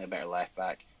definitely a better left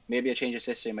back. Maybe a change of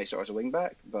system, he might start as a wing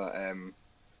back, but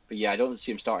yeah, I don't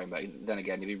see him starting. But then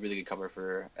again, he'd be really good cover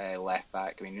for left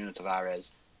back. I mean, Nuno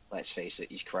Tavares, let's face it,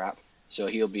 he's crap. So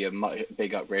he'll be a much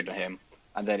big upgrade on him.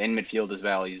 And then in midfield as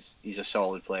well, he's a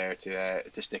solid player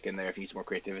to stick in there if he needs more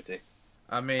creativity.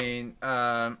 I mean,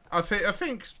 I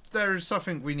think there is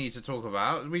something we need to talk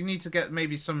about. We need to get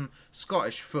maybe some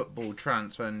Scottish football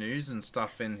transfer news and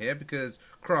stuff in here because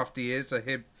Crafty is a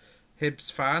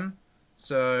Hibs fan.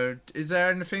 So, is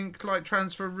there anything like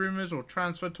transfer rumours or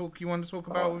transfer talk you want to talk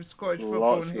about with Scottish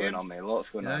football and Hibs? Lots going on, mate. Lots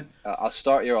going on. I'll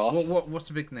start you off. What's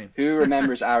the big name? Who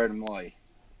remembers Aaron Moy?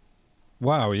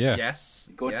 Wow, yeah. Yes.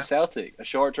 Going to Celtic. A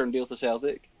short-term deal to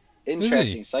Celtic.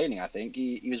 Interesting signing, I think.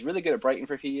 He was really good at Brighton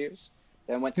for a few years.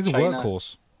 Then went to China. He's a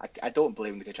workhorse. I don't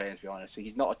blame him to China, to be honest.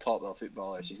 He's not a top-level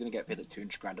footballer, so he's going to get paid like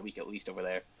 $200,000 a week at least over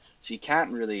there. So you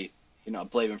can't really,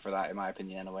 blame him for that, in my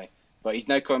opinion, anyway. But he's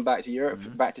now coming back to Europe,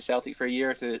 back to Celtic for a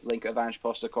year to link at Ange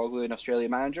Postecoglou, an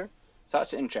Australian manager. So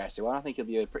that's an interesting one. I think he'll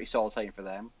be a pretty solid signing for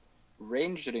them.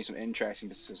 Rangers are doing some interesting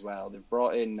business as well. They've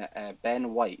brought in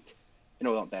Ben White.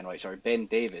 No, not Ben White, sorry. Ben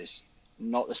Davies.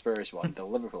 Not the Spurs one, the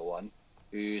Liverpool one.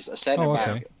 Who's a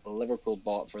centre-back Liverpool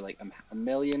bought for like a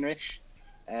million-ish.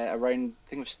 Around, I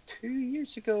think it was 2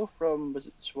 years ago was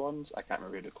it Swans? I can't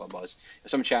remember who the club was. It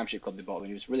was some championship club they bought him.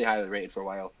 He was really highly rated for a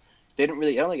while. I don't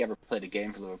think he ever played a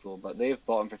game for Liverpool, but they've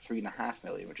bought him for $3.5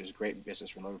 million, which is great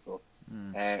business from Liverpool.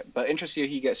 But interesting how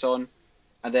he gets on.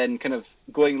 And then kind of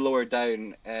going lower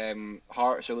down,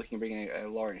 Hearts are looking at bringing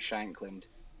Lawrence Shankland.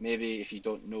 Maybe if you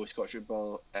don't know Scottish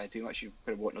football too much, you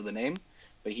probably won't know the name.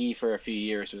 But he, for a few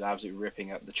years, was absolutely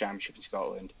ripping up the championship in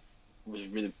Scotland.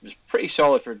 Was pretty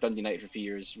solid for Dundee United for a few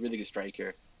years. Really good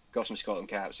striker. Got some Scotland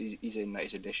caps. He's in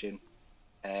nice addition.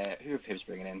 Who have Hibs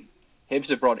bringing in? Hibs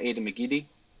have brought Aidan McGeady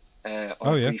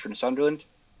on free from Sunderland.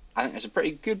 I think it's a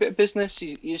pretty good bit of business.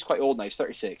 He's quite old now. He's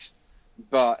 36.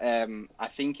 But I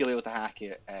think he'll be able to hack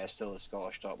it still at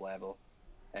Scottish top level.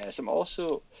 Some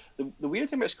also the weird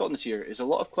thing about Scotland this year is a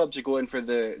lot of clubs are going for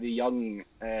the young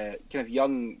kind of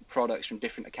young products from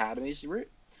different academies route.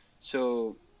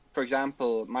 So, for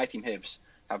example, my team Hibs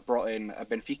have brought in a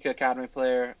Benfica academy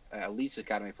player, a Leeds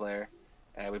academy player.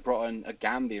 We brought in a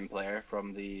Gambian player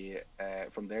from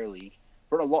their league.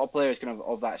 Brought a lot of players kind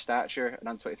of that stature, an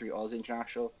under-23 Aussie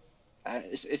international.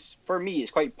 It's for me,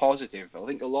 it's quite positive. I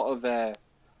think a long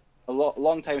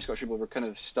time Scottish people were kind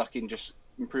of stuck in just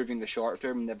improving the short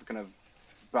term and never kind of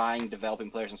buying, developing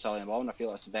players and selling them on. I feel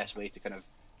that's the best way to kind of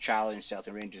challenge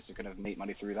Celtic Rangers to kind of make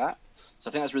money through that. So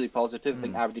I think that's really positive. I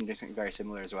think Aberdeen doing something very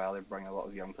similar as well. They're bringing a lot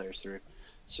of young players through.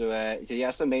 So yeah,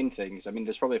 that's the main things. I mean,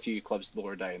 there's probably a few clubs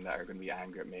lower down that are going to be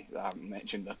angry at me that I haven't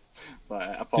mentioned them.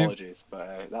 But apologies.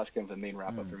 But that's kind of the main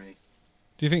wrap up for me.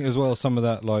 Do you think as well some of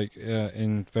that, like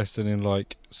investing in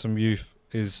like some youth,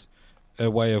 is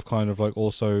a way of kind of like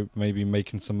also maybe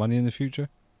making some money in the future?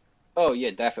 Oh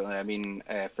yeah, definitely. I mean,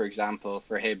 for example,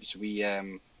 for Hibs,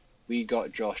 we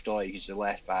got Josh Doig, who's the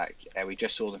left back. We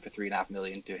just sold him for $3.5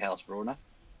 million to Hellas Verona.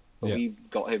 But we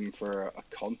got him for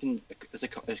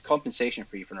a compensation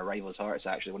fee from a rival's Hearts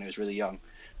actually when he was really young.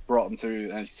 Brought him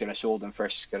through and kind of sold him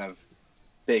first kind of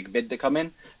big bid to come in.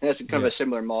 And that's kind of a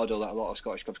similar model that a lot of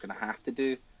Scottish clubs going to have to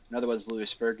do. Another one's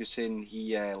Lewis Ferguson.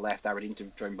 He left Aberdeen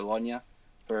to join Bologna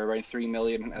for around $3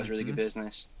 million. That was really good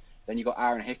business. Then you got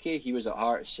Aaron Hickey. He was at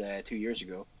Hearts 2 years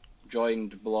ago.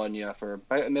 Joined Bologna for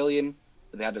about $1 million.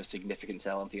 But they had a significant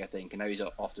sell-on fee, I think, and now he's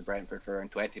off to Brentford for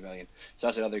around $20 million. So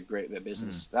that's another great bit of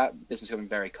business. That business is becoming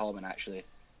very common, actually.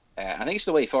 I think it's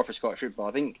the way forward for Scottish football.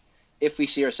 I think if we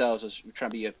see ourselves as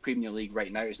trying to be a Premier League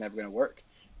right now, it's never going to work.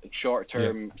 Like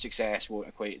short-term success won't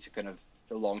equate to kind of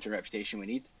the long-term reputation we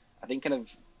need. I think kind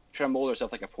of trying to mold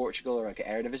ourselves like a Portugal or like an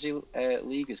Eredivisie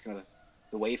league is kind of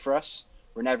the way for us.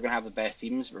 We're never going to have the best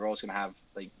teams, but we're always going to have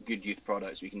like good youth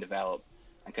products we can develop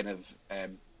and kind of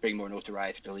bring more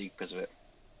notoriety to the league because of it.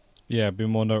 Yeah, be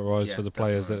more notarized for the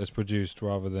players that it's produced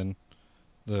rather than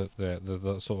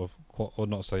the sort of, or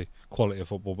not say quality of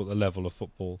football, but the level of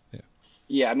football.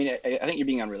 Yeah, I mean, I think you're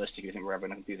being unrealistic if you think we're ever going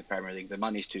to compete with the Premier League. The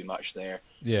money's too much there.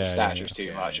 The stature's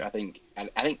too much. I think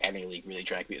any league really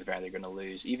trying to compete with the Premier League are going to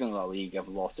lose. Even La Liga have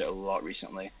lost it a lot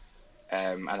recently.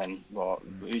 And then, well,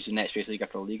 who's the next best league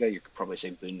after La Liga? You could probably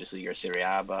say Bundesliga or Serie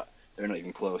A, but they're not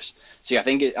even close. So yeah,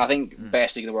 I think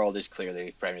best league in the world is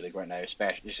clearly Premier League right now,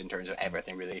 especially just in terms of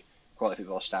everything really, quality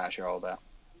football, stature, all that.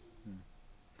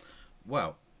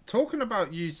 Well, talking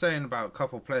about you saying about a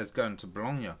couple of players going to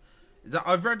Bologna,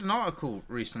 I've read an article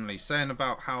recently saying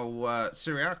about how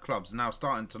Serie A clubs are now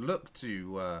starting to look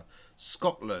to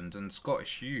Scotland and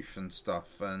Scottish youth and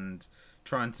stuff, and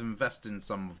trying to invest in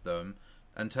some of them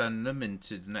and turn them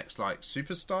into the next like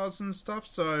superstars and stuff.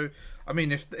 So, I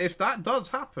mean, if that does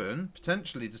happen,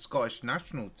 potentially the Scottish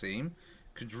national team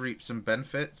could reap some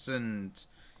benefits, and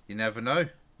you never know.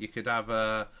 You could have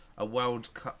a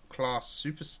world-class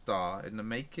superstar in the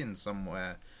making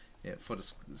somewhere for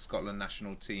the Scotland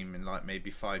national team in like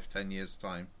maybe 5-10 years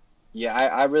time. Yeah,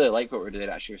 I really like what we're doing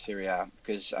actually with Serie A,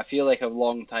 because I feel like a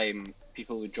long time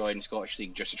people would join the Scottish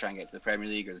League just to try and get to the Premier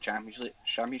League or the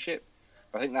Championship.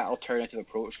 But I think that alternative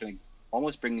approach kind of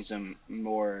almost brings them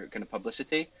more kind of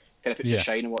publicity, kind of puts a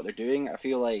shine on what they're doing. I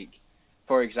feel like,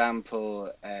 for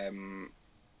example, I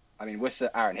mean, with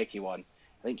the Aaron Hickey one,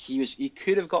 I think he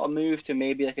could have got a move to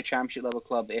maybe like a Championship level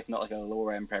club, if not like a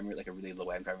lower end Premier, like a really low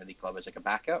end Premier League club as like a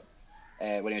backup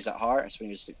when he was at Hearts, when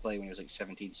he was playing when he was like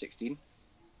 17, 16.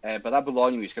 But that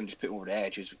Bologna was kind of just put him over the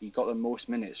edge. He got the most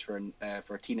minutes for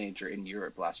a teenager in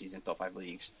Europe last season, top 5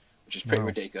 leagues, which is pretty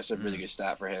ridiculous. A really good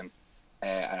stat for him.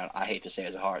 And I hate to say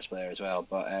as a Hearts player as well,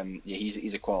 but yeah,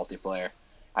 he's a quality player.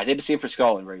 I did the same for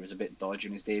Scotland, where he was a bit dodgy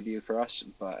in his debut for us,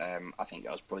 but I think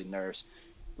that was probably nerves.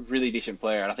 Really decent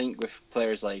player, and I think with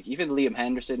players like even Liam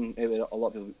Henderson, a lot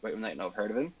of people might not have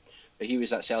heard of him, but he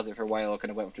was at Celtic for a while,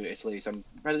 kind of went to Italy, some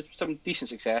decent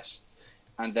success.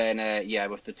 And then,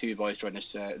 with the two boys joining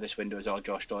us this window as well,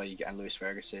 Josh Doig and Lewis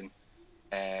Ferguson.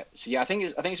 So yeah, I think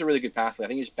it's a really good pathway. I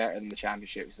think it's better than the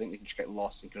Championship, because I think they can just get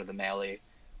lost in kind of the melee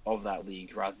of that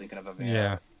league rather than kind of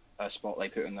having a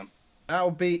spotlight put on them. That'll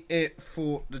be it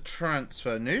for the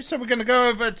transfer news. So we're going to go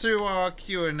over to our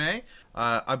Q&A.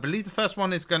 I believe the first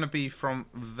one is going to be from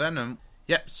Venom.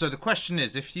 Yep, so the question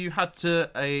is, if you had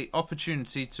a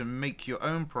opportunity to make your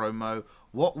own promo,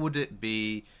 what would it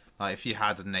be? If you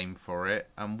had a name for it,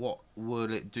 and what would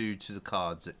it do to the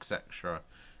cards, etc.?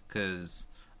 Because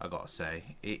I gotta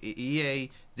say,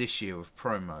 EA this year with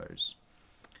promos,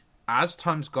 as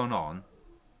time's gone on,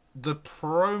 the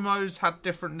promos had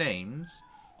different names,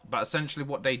 but essentially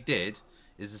what they did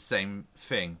is the same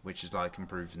thing, which is like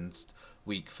improving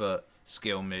weak foot,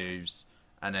 skill moves,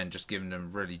 and then just giving them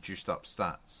really juiced up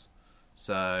stats.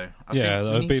 So I think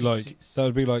that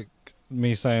would be like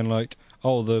me saying like,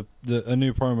 oh, a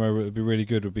new promo would be really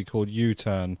good would be called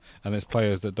U-Turn, and it's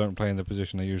players that don't play in the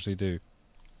position they usually do.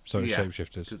 So it's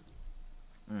shapeshifters.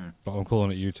 But I'm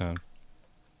calling it U-Turn.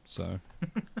 So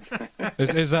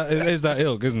is that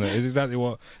ilk, isn't it? It's exactly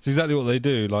what they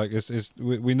do. Like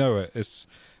we know it. It's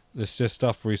just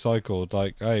stuff recycled.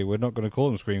 Like, hey, we're not going to call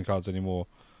them screen cards anymore.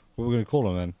 What are we going to call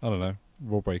them then? I don't know.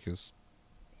 Rule breakers.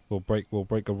 We'll break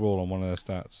a rule on one of their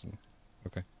stats.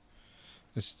 Okay.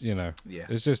 It's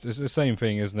it's the same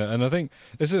thing, isn't it? And I think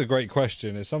this is a great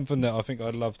question. It's something that I think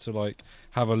I'd love to like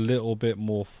have a little bit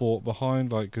more thought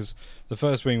behind. Like, because the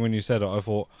first thing when you said it, I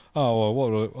thought, oh,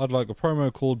 well, I'd like a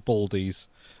promo called Baldies,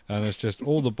 and it's just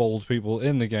all the bald people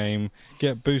in the game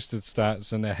get boosted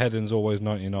stats, and their heading's always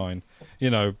 99.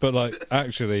 But like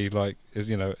actually, like in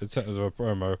terms of a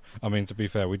promo, I mean, to be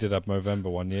fair, we did have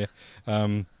Movember one year.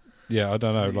 I don't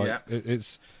know. Like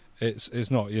It's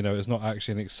not, it's not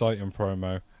actually an exciting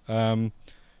promo.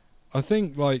 I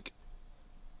think I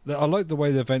like the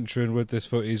way they're venturing with this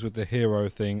Futties, with the hero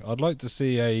thing. I'd like to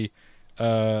see a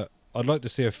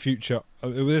future.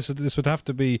 This would have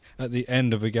to be at the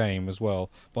end of a game as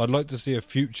well. But I'd like to see a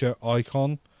future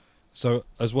icon. So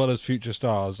as well as future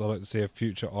stars, I'd like to see a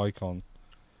future icon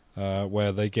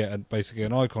where they get basically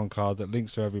an icon card that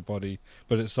links to everybody,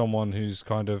 but it's someone who's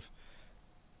kind of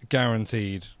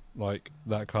guaranteed like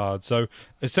that card. So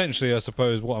essentially, I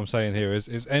suppose what I'm saying here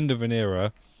is end of an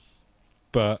era,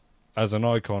 but as an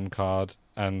icon card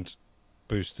and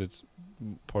boosted,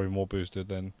 probably more boosted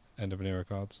than end of an era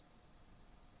cards,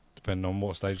 depending on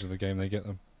what stage of the game they get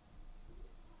them.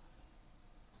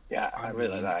 Yeah, I really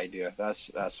like that idea. That's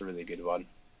a really good one.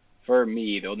 For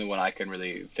me, the only one I can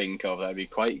really think of that would be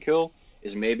quite cool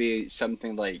is maybe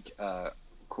something like they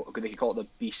could call it the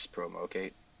Beast promo.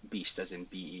 Okay, Beast as in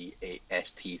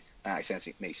BEAST. That accent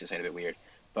makes it sound a bit weird.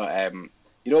 But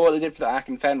you know what they did for the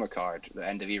Akinfenwa card, the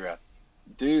end of era?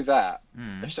 Do that.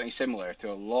 There's something similar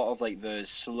to a lot of like the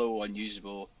slow,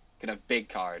 unusable kind of big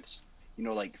cards.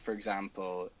 Like for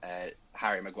example,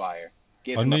 Harry Maguire.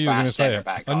 Give I him knew a you were going to fast say centre it.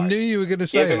 back I card. knew you were going to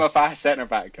say Give him it. a fast centre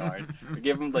back card.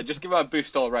 Just give him a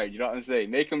boost all round. You know what I'm saying?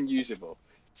 Make him usable.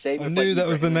 Same I with, knew like, that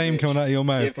was the name Ibrahimovic. coming out of your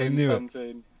mouth. Give I him knew it.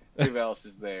 something. Who else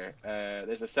is there?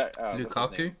 There's a set. What's his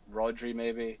Lukaku? name? Rodri,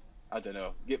 maybe. I don't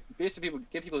know. Give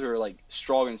people who are like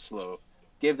strong and slow.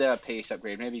 Give them a pace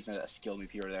upgrade. Maybe even a skill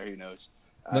move here or there. Who knows?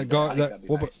 That guy, I think that'd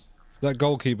be nice. that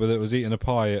goalkeeper that was eating a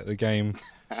pie at the game.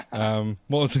 What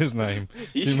was his name?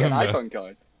 He Do you should get an remember? icon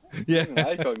card. Yeah, An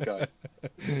icon card.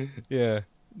 yeah.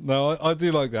 No, I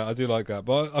do like that. I do like that.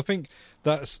 But I think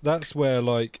that's where,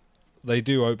 like, they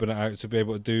do open it out to be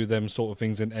able to do them sort of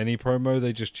things in any promo.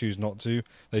 They just choose not to.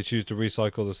 They choose to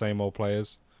recycle the same old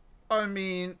players. I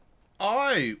mean,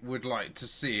 I would like to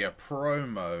see a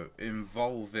promo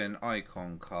involving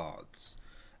icon cards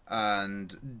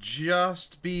and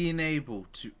just being able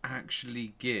to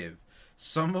actually give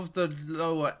some of the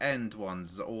lower end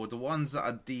ones, or the ones that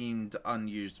are deemed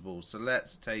unusable. So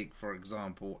let's take, for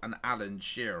example, an Alan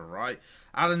Shearer, right?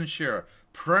 Alan Shearer,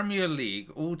 Premier League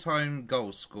all-time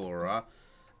goal scorer,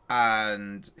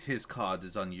 and his card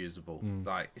is unusable.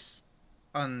 Like, it's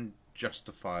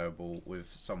unjustifiable with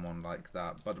someone like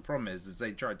that. But the problem is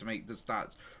they tried to make the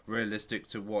stats realistic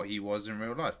to what he was in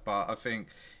real life. But I think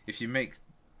if you make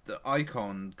the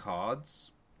icon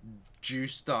cards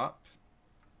juiced up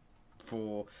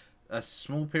for a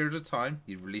small period of time,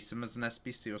 you release them as an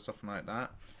SBC or something like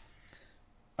that,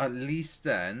 at least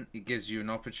then it gives you an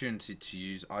opportunity to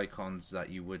use icons that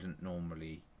you wouldn't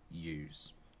normally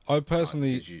use. I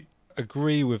personally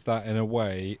agree with that in a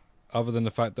way, other than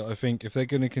the fact that I think if they're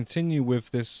going to continue with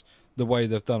this the way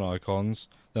they've done icons,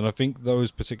 then I think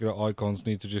those particular icons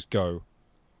need to just go.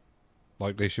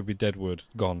 Like, they should be deadwood,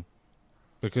 gone.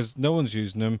 Because no one's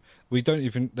using them.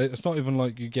 It's not even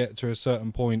like you get to a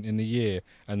certain point in the year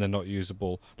and they're not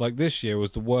usable. Like, this year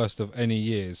was the worst of any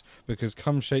years, because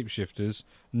come Shapeshifters,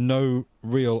 no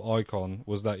real icon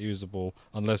was that usable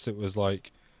unless it was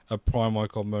like a Prime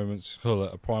Icon Moments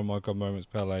Hullet, a Prime Icon Moments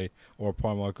Pele, or a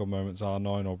Prime Icon Moments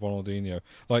R9 or Ronaldinho.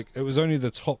 Like, it was only the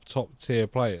top tier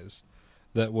players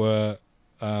that were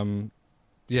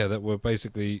that were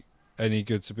basically any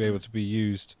good to be able to be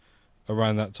used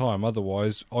around that time.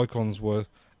 Otherwise, icons were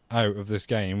out of this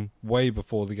game way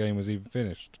before the game was even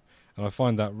finished, and I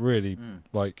find that really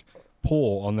like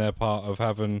poor on their part of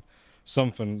having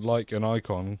something like an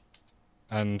icon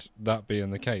and that being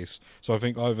the case. So I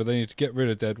think either they need to get rid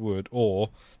of Deadwood,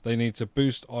 or they need to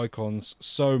boost icons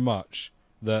so much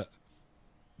that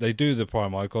they do the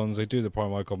prime icons, they do the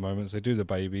prime icon moments, they do the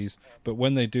babies, but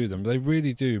when they do them, they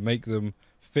really do make them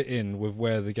fit in with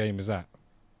where the game is at.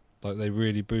 Like, they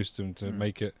really boost them to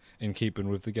make it in keeping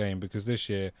with the game, because this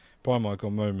year, Prime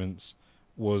Icon Moments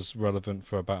was relevant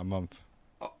for about a month.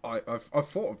 I've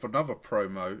thought of another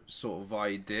promo sort of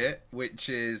idea, which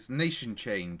is nation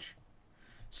change.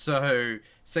 So,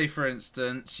 say for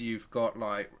instance, you've got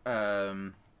like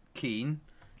Keane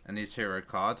and his hero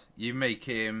card. You make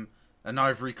him an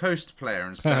Ivory Coast player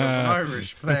instead of an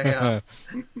Irish player.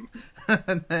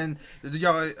 And then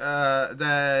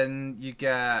you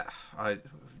get...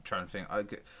 trying to think. I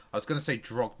was going to say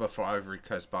Drogba for Ivory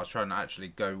Coast, but I was trying to actually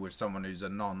go with someone who's a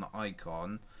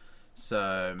non-icon.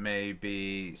 So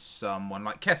maybe someone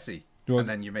like Kessie, and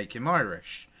then you make him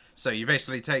Irish. So you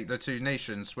basically take the two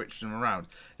nations, switch them around.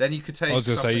 Then you could take... I was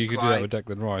going to say you could do that with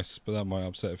Declan Rice, but that might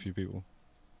upset a few people.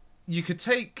 You could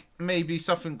take maybe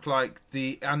something like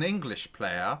an English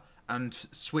player and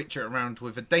switch it around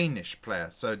with a Danish player,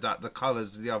 so that the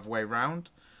colours are the other way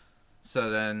round. So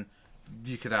then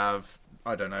you could have...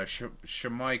 I don't know,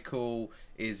 Schmeichel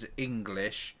is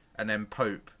English, and then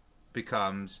Pope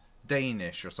becomes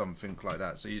Danish or something like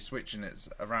that. So you're switching it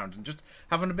around and just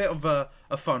having a bit of a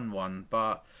fun one.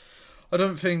 But I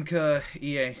don't think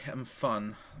EA and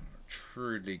fun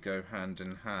truly go hand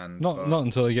in hand. Not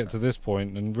until they get to this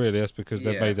point, and really that's because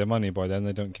they've made their money by then.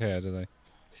 They don't care, do they?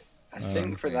 I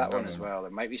think for that one as well,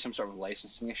 there might be some sort of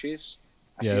licensing issues.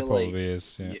 There probably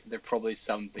is. Yeah. There's probably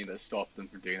something that stopped them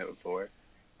from doing it before.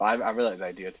 But I really like the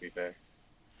idea, to be fair.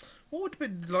 What would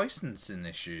be licensing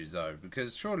issues, though?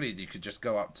 Because surely you could just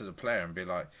go up to the player and be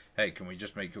like, hey, can we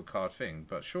just make your card thing?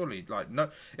 But surely, like, no.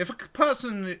 If a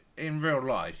person in real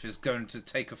life is going to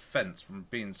take offence from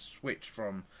being switched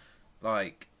from,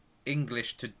 like,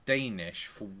 English to Danish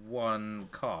for one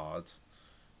card,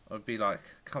 I'd be like,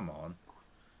 come on,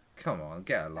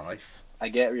 get a life. I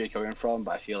get where you're coming from,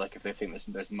 but I feel like if they think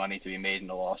there's money to be made in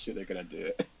the lawsuit, they're going to do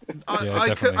it.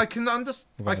 I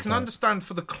can understand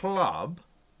for the club,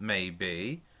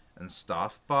 maybe, and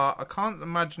stuff, but I can't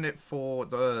imagine it for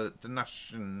the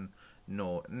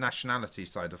nationality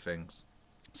side of things.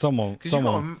 Someone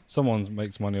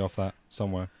makes money off that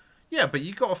somewhere. Yeah, but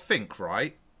you got to think,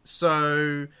 right?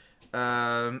 So,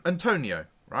 Antonio,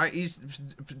 right? He's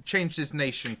changed his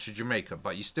nation to Jamaica,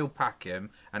 but you still pack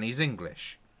him, and he's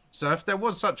English. So if there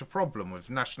was such a problem with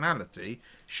nationality,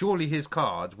 surely his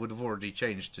card would have already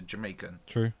changed to Jamaican.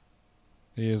 True.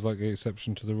 He is like the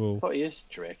exception to the I rule. thought he is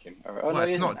Jamaican. Well, No,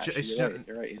 it's he isn't, not. actually.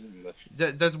 You're right, he's English.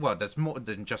 There's more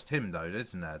than just him, though,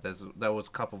 isn't there? There was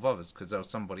a couple of others, because there was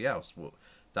somebody else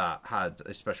that had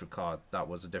a special card that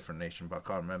was a different nation, but I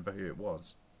can't remember who it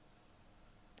was.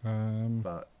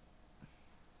 But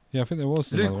yeah, I think there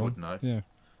was Luke another would one. know. Yeah.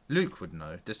 Luke would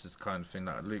know. This is the kind of thing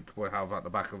that Luke would have at the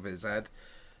back of his head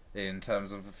in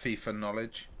terms of FIFA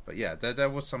knowledge. But yeah, there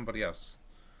was somebody else.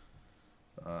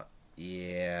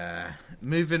 Yeah.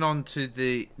 Moving on to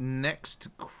the next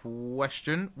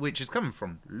question, which is coming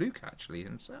from Luke, actually,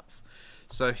 himself.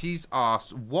 So he's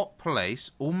asked, what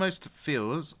place almost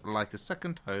feels like a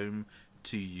second home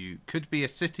to you? Could be a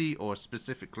city or a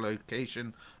specific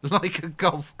location, like a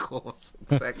golf course,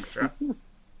 etc.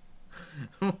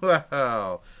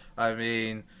 Well, I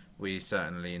mean, we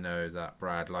certainly know that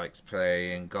Brad likes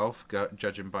playing golf,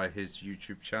 judging by his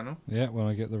YouTube channel. Yeah, when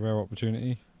I get the rare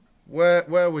opportunity. Where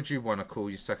would you want to call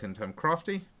your second home,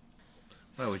 Crafty?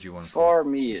 Where would you want to For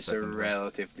call me, your it's a second home?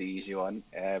 relatively easy one.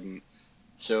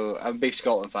 So I'm a big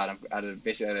Scotland fan.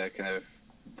 Basically had a kind of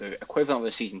the equivalent of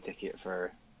a season ticket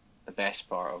for the best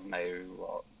part of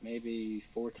now, maybe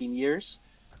 14 years.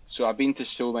 So I've been to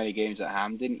so many games at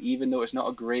Hampden, even though it's not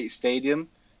a great stadium.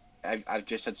 I've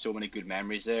just had so many good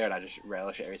memories there, and I just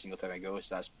relish it every single time I go.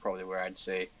 So that's probably where I'd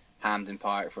say Hampden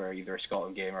Park for either a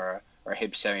Scotland game or a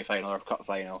Hibs semi-final or cup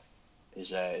final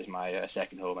is my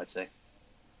second home, I'd say.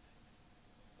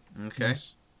 Okay.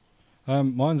 Nice.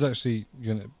 Mine's actually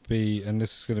going to be, and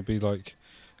this is going to be like,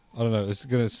 I don't know, it's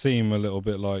going to seem a little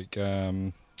bit like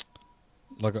I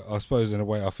suppose in a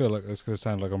way, I feel like it's going to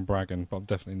sound like I'm bragging, but I'm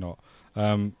definitely not.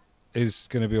 Is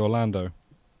going to be Orlando,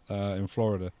 in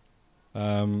Florida.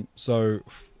 So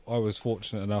I was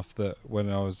fortunate enough that when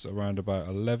I was around about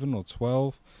 11 or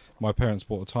 12, my parents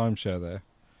bought a timeshare there.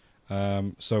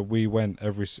 So we went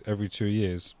every 2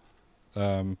 years.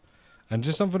 And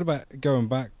just something about going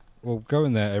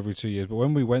there every 2 years. But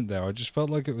when we went there, I just felt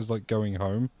like it was like going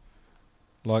home.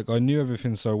 Like I knew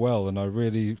everything so well, and I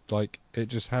really it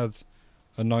just had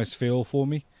a nice feel for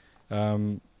me.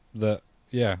 That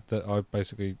I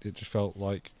basically, it just felt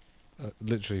like,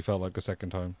 literally felt like a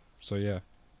second home. So yeah,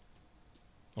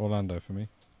 Orlando for me.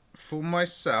 For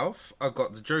myself, I've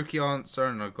got the jokey answer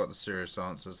and I've got the serious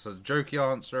answer. So the jokey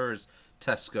answer is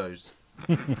Tesco's.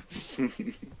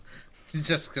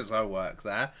 Just because I work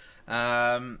there.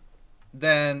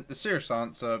 Then the serious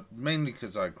answer, mainly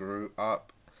because I grew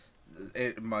up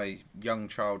in my young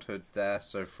childhood there.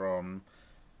 So from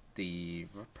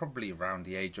probably around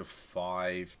the age of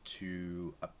 5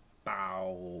 to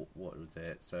about, what was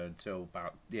it? So until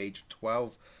about the age of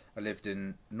 12, I lived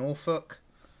in Norfolk.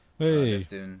 Hey. I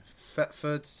lived in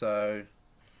Thetford, so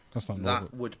That's not that Norfolk.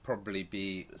 would probably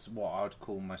be what I would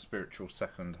call my spiritual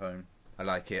second home. I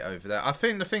like it over there. I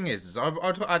think the thing is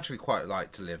I'd actually quite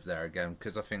like to live there again,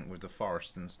 because I think with the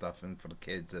forest and stuff and for the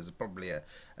kids, there's probably a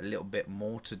little bit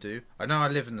more to do. I know I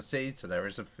live in the city, so there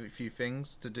is a few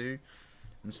things to do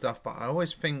and stuff, but I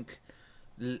always think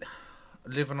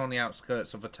living on the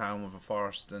outskirts of a town with a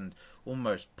forest and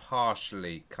almost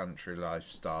partially country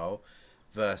lifestyle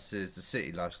versus the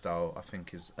city lifestyle, I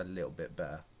think is a little bit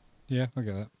better. Yeah, I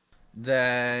get that.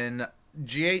 Then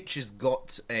GH has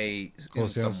got in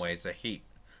some has. ways, a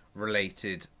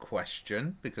heat-related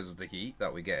question because of the heat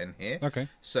that we get in here. Okay.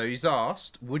 So he's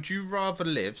asked, would you rather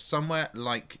live somewhere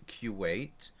like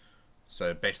Kuwait,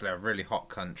 so basically a really hot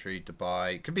country,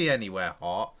 Dubai, could be anywhere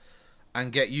hot,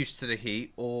 and get used to the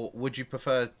heat, or would you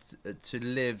prefer to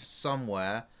live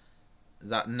somewhere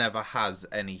that never has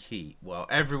any heat? Well,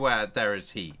 everywhere there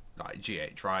is heat, like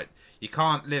GH, right? You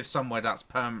can't live somewhere that's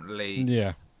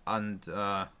permanently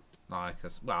I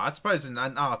suppose in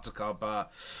Antarctica,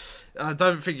 but I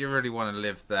don't think you really want to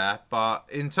live there. But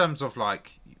in terms of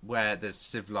like where there's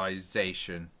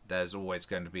civilization, there's always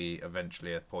going to be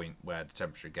eventually a point where the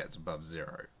temperature gets above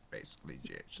zero, basically,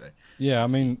 GH. So, yeah, I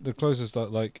mean, the closest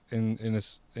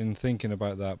in thinking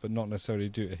about that, but not necessarily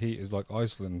due to heat, is like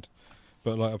Iceland.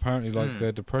 But like apparently, like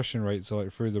their depression rates are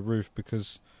like through the roof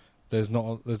because there's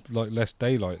like less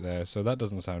daylight there, so that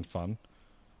doesn't sound fun.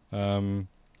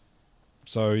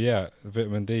 So yeah,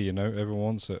 vitamin D, everyone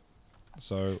wants it.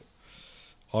 So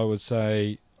I would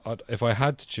say, if I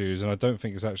had to choose, and I don't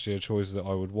think it's actually a choice that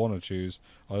I would want to choose,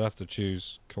 I'd have to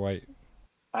choose Kuwait.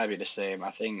 I'd be the same. I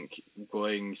think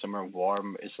going somewhere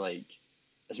warm is like,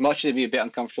 as much as it'd be a bit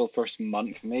uncomfortable first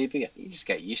month, maybe, you just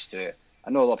get used to it. I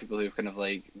know a lot of people who've kind of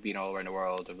like been all around the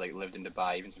world, have like lived in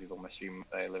Dubai, even some people on my stream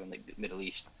live in like the Middle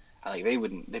East, and like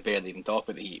they barely even talk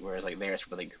about the heat, whereas like there it's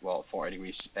probably like 40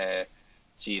 degrees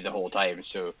C the whole time.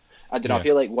 So I don't know. I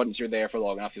feel like once you're there for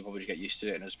long enough, you'll probably just get used to it,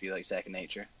 and it'll just be like second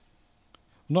nature.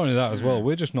 Not only that as well,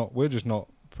 we're just not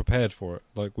prepared for it.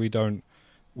 Like we don't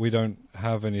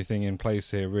have anything in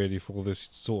place here really for this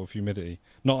sort of humidity.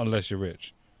 Not unless you're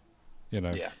rich, you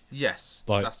know. Yeah. Yes,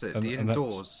 like, that's it. And, the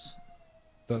indoors.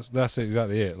 That's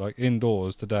exactly it. Like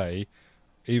indoors today,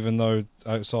 even though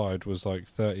outside was like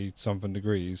 30 something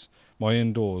degrees, my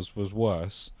indoors was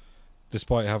worse,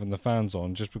 despite having the fans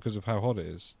on, just because of how hot it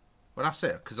is. Well, that's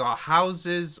it, because our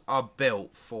houses are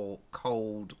built for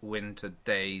cold winter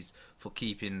days for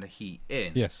keeping the heat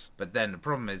in. Yes. But then the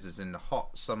problem is in the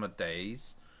hot summer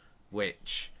days,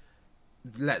 which,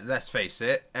 let's face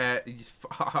it,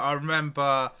 I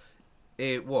remember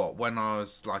when I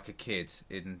was like a kid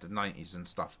in the 90s and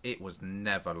stuff, it was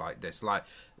never like this. Like,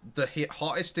 the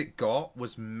hottest it got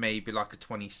was maybe like a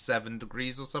 27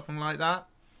 degrees or something like that.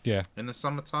 Yeah. In the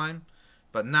summertime.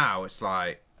 But now it's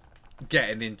like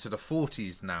getting into the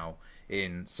 40s now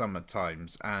in summer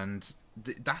times, and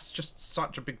that's just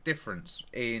such a big difference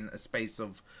in a space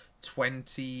of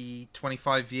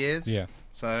 25 years. Yeah.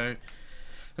 So,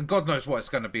 and God knows what it's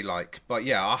going to be like. But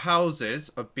yeah, our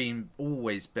houses have been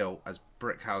always built as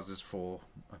brick houses for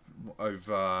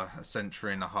over a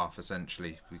century and a half,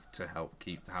 essentially, to help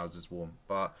keep the houses warm.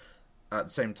 But at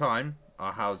the same time,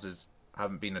 our houses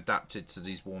haven't been adapted to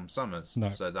these warm summers,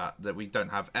 so that we don't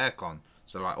have aircon.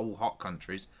 So like all hot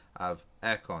countries have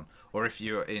aircon. Or if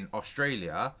you're in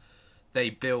Australia, they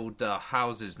build the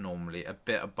houses normally a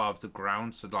bit above the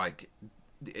ground, so like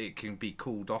it can be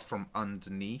cooled off from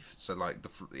underneath. So like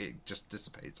it just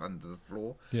dissipates under the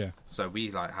floor. Yeah. So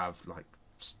we like have like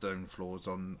stone floors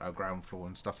on a ground floor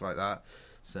and stuff like that.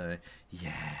 So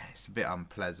yeah, it's a bit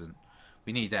unpleasant.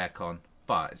 We need aircon.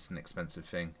 But it's an expensive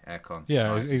thing, aircon.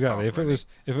 Yeah, right? exactly. If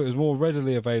it was more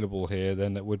readily available here,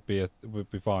 then it would be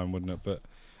fine, wouldn't it? But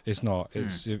it's not.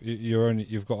 It's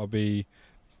you've got to be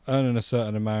earning a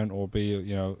certain amount, or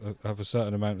have a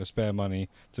certain amount of spare money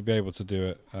to be able to do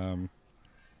it.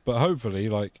 But hopefully,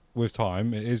 like with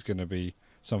time, it is going to be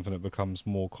something that becomes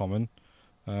more common.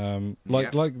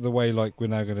 Like the way like we're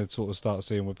now going to sort of start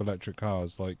seeing with electric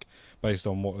cars, like based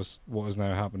on what is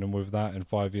now happening with that in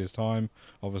 5 years' time.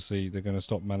 Obviously, they're going to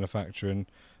stop manufacturing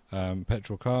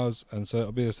petrol cars, and so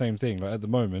it'll be the same thing. Like at the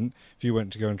moment, if you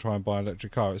went to go and try and buy an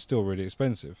electric car, it's still really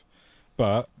expensive.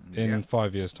 But in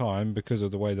 5 years' time, because of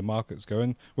the way the market's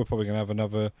going, we're probably going to have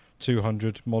another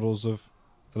 200 models of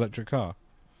electric car.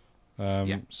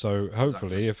 So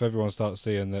hopefully, if everyone starts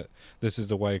seeing that this is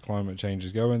the way climate change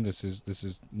is going, this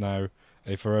is now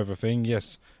a forever thing.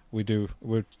 Yes,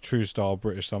 we're true style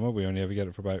British summer. We only ever get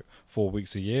it for about 4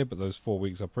 weeks a year, but those 4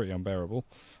 weeks are pretty unbearable.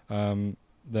 Then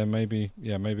maybe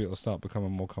it'll start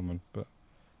becoming more common. But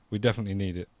we definitely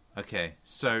need it. Okay,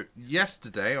 so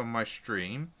yesterday on my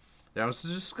stream, there was a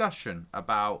discussion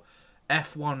about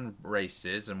F1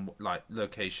 races and like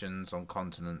locations on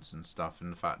continents and stuff,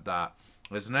 and the fact that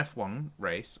there's an F1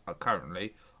 race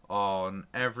currently on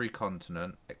every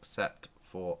continent except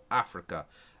for Africa.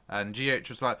 And GH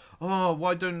was like, "Oh,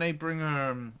 why don't they bring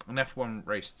an F1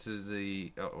 race to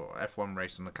the F1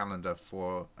 race on the calendar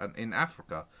for in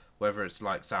Africa? Whether it's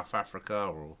like South Africa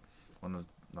or one of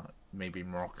like, maybe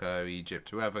Morocco, Egypt,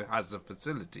 whoever has the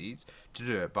facilities to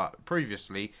do it. But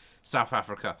previously, South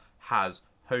Africa has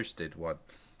hosted one."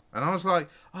 And I was like,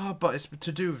 but it's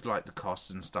to do with like the costs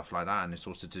and stuff like that, and it's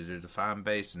also to do with the fan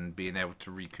base and being able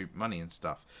to recoup money and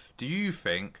stuff. Do you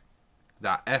think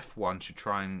that F1 should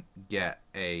try and get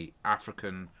a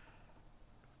African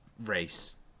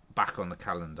race back on the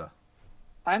calendar?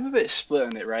 I'm a bit split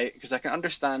on it, right? Because I can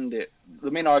understand it. The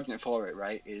main argument for it,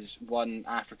 right, is one,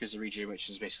 Africa's a region which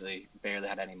has basically barely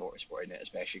had any motorsport in it,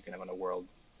 especially kind of on a world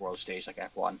stage like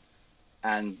F1.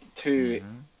 And two,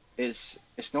 it's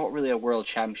not really a world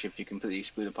championship if you completely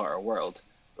exclude a part of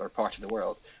the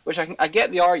world, which I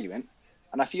get the argument,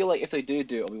 and I feel like if they do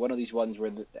it, it'll be one of these ones where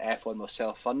the F1 will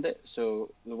self-fund it. So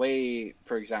the way,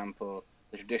 for example,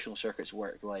 the traditional circuits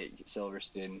work, like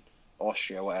Silverstone,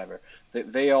 Austria, whatever,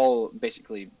 they all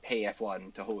basically pay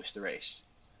F1 to host the race.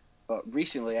 But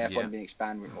recently, F1 been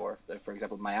expanding more. For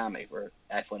example, Miami, where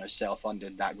F1 has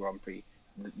self-funded that Grand Prix.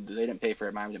 They didn't pay for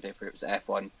it. Miami didn't pay for it. It was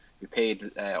F1 who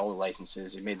paid all the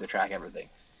licenses, who made the track, everything.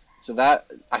 So that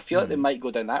I feel like they might go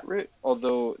down that route.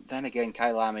 Although then again,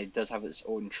 Kyalami does have its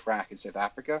own track in South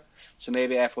Africa, so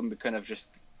maybe F1 would kind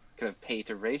of pay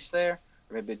to race there,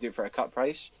 or maybe do it for a cut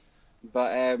price.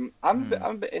 But I'm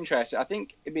a bit interested. I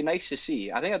think it'd be nice to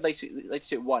see. I think I'd like to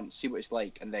see it once, see what it's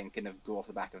like, and then kind of go off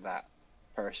the back of that.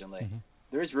 personally.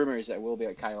 There is rumours that it will be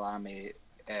at Kyalami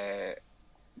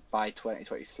by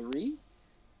 2023,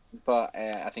 but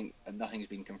I think nothing's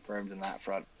been confirmed on that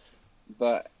front.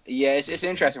 But yeah, it's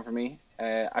interesting for me.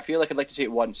 I feel like I'd like to see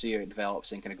it once, see how it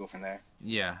develops, and kind of go from there.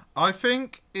 Yeah, I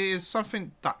think it is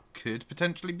something that could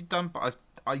potentially be done, but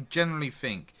I generally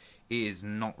think it is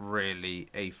not really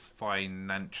a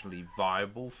financially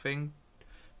viable thing,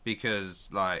 because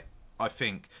like I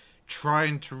think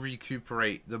trying to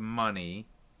recuperate the money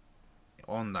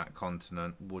on that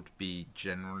continent would be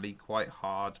generally quite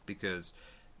hard, because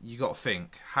you got to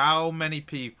think how many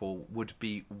people would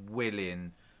be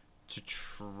willing to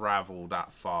travel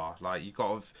that far. Like you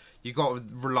got to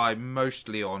rely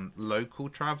mostly on local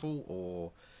travel,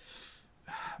 or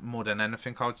more than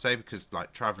anything I would say, because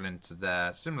like traveling to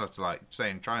there, similar to like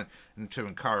saying trying to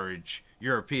encourage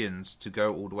Europeans to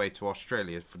go all the way to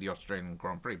Australia for the Australian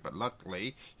Grand Prix, but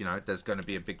luckily, you know, there's going to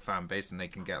be a big fan base and they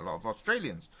can get a lot of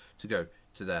Australians to go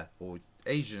to there, or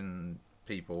Asian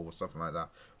people or something like that.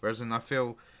 Whereas I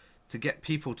feel to get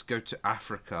people to go to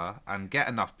Africa and get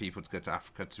enough people to go to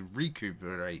Africa to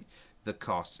recuperate the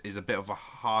costs is a bit of a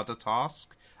harder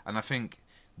task, and I think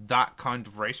that kind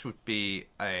of race would be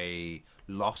a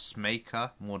loss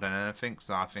maker more than anything.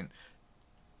 So I think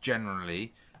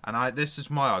generally, and this is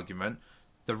my argument,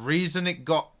 the reason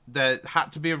there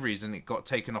had to be a reason it got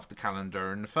taken off the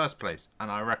calendar in the first place,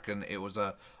 and I reckon it was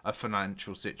a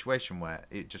financial situation where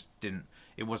it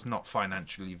was not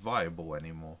financially viable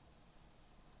anymore.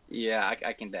 Yeah,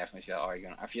 I can definitely see that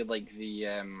argument. I feel like the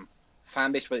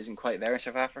fan base probably isn't quite there in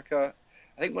South Africa.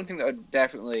 I think one thing that would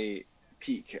definitely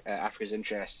pique Africa's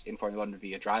interest in Formula 1 would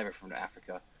be a driver from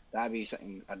Africa. That'd be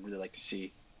something I'd really like to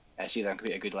see. See them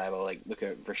compete at a good level. Like look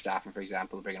at Verstappen, for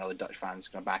example, bringing all the Dutch fans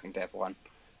kind of back into F1.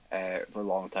 For a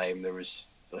long time, there was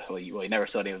you never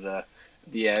saw any of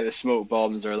the smoke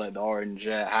bombs or like the orange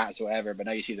hats or whatever, but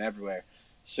now you see them everywhere.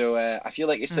 So I feel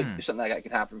like it's like something like that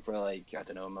could happen for like, I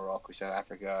don't know, Morocco, South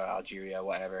Africa, Algeria,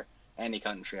 whatever, any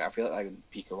country. I feel like that would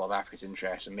pique a lot of Africa's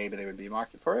interest, and maybe there would be a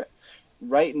market for it.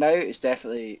 Right now,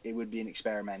 it would be an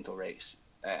experimental race.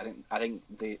 I think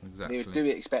they would be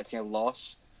expecting a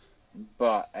loss,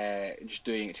 but just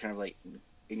doing it to kind of like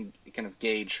kind of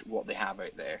gauge what they have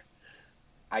out there.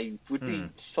 I would be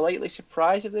slightly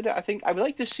surprised if they did it. I think I would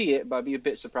like to see it, but I'd be a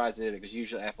bit surprised if they did it, because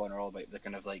usually F1 are all about the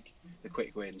kind of like the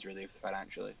quick wins, really,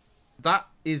 financially. That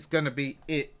is going to be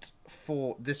it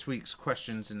for this week's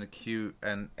questions in the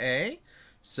Q&A.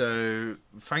 So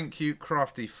thank you,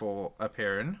 Crafty, for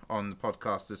appearing on the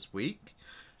podcast this week.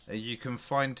 You can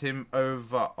find him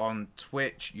over on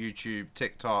Twitch, YouTube,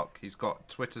 TikTok. He's got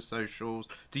Twitter socials.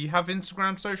 Do you have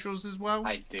Instagram socials as well?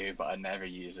 I do, but I never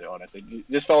use it, honestly.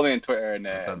 Just follow me on Twitter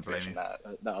and Twitch, and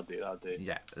that'll do.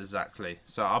 Yeah, exactly.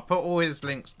 So I'll put all his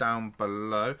links down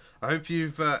below. I hope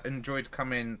you've enjoyed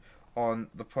coming on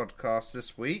the podcast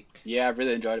this week. Yeah, I've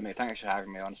really enjoyed it, mate. Thanks for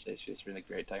having me, honestly. It's been a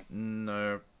great time.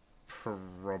 No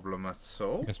problem at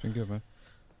all. It's been good, man.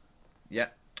 Yeah.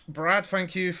 Brad,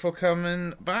 thank you for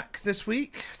coming back this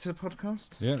week to the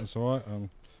podcast. Yeah, that's all right.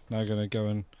 I'm now going to go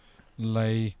and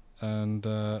lay and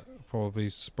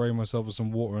probably spray myself with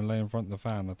some water and lay in front of the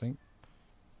fan, I think.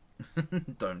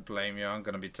 Don't blame you. I'm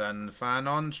going to be turning the fan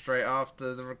on straight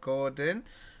after the recording,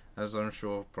 as I'm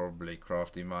sure probably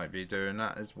Crafty might be doing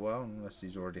that as well, unless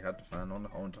he's already had the fan on the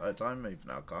whole entire time, even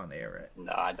though I can't hear it.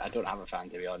 No, I don't have a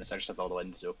fan, to be honest. I just have all the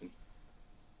windows open.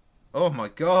 Oh my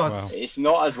god! Wow. It's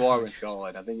not as warm in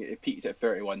Scotland. I think it peaked at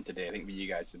 31 today. I think for you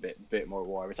guys it's a bit more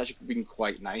warm. It's actually been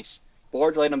quite nice.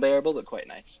 Borderline unbearable, but quite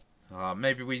nice.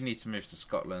 Maybe we need to move to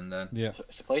Scotland then. Yeah.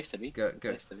 It's a place to be. Good.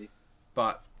 Place to be.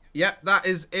 But, yeah, that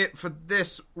is it for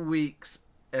this week's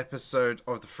episode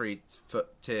of the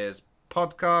Futties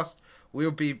podcast.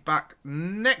 We'll be back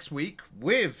next week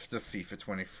with the FIFA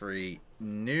 23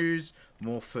 news,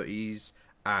 more footies,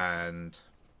 and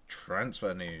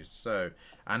transfer news. So,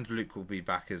 and Luke will be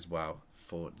back as well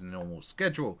for the normal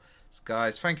schedule. So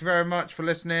guys, thank you very much for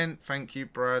listening. Thank you,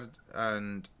 Brad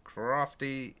and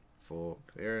Crafty, for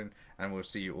appearing, and we'll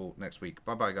see you all next week.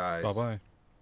 Bye bye, guys. Bye bye.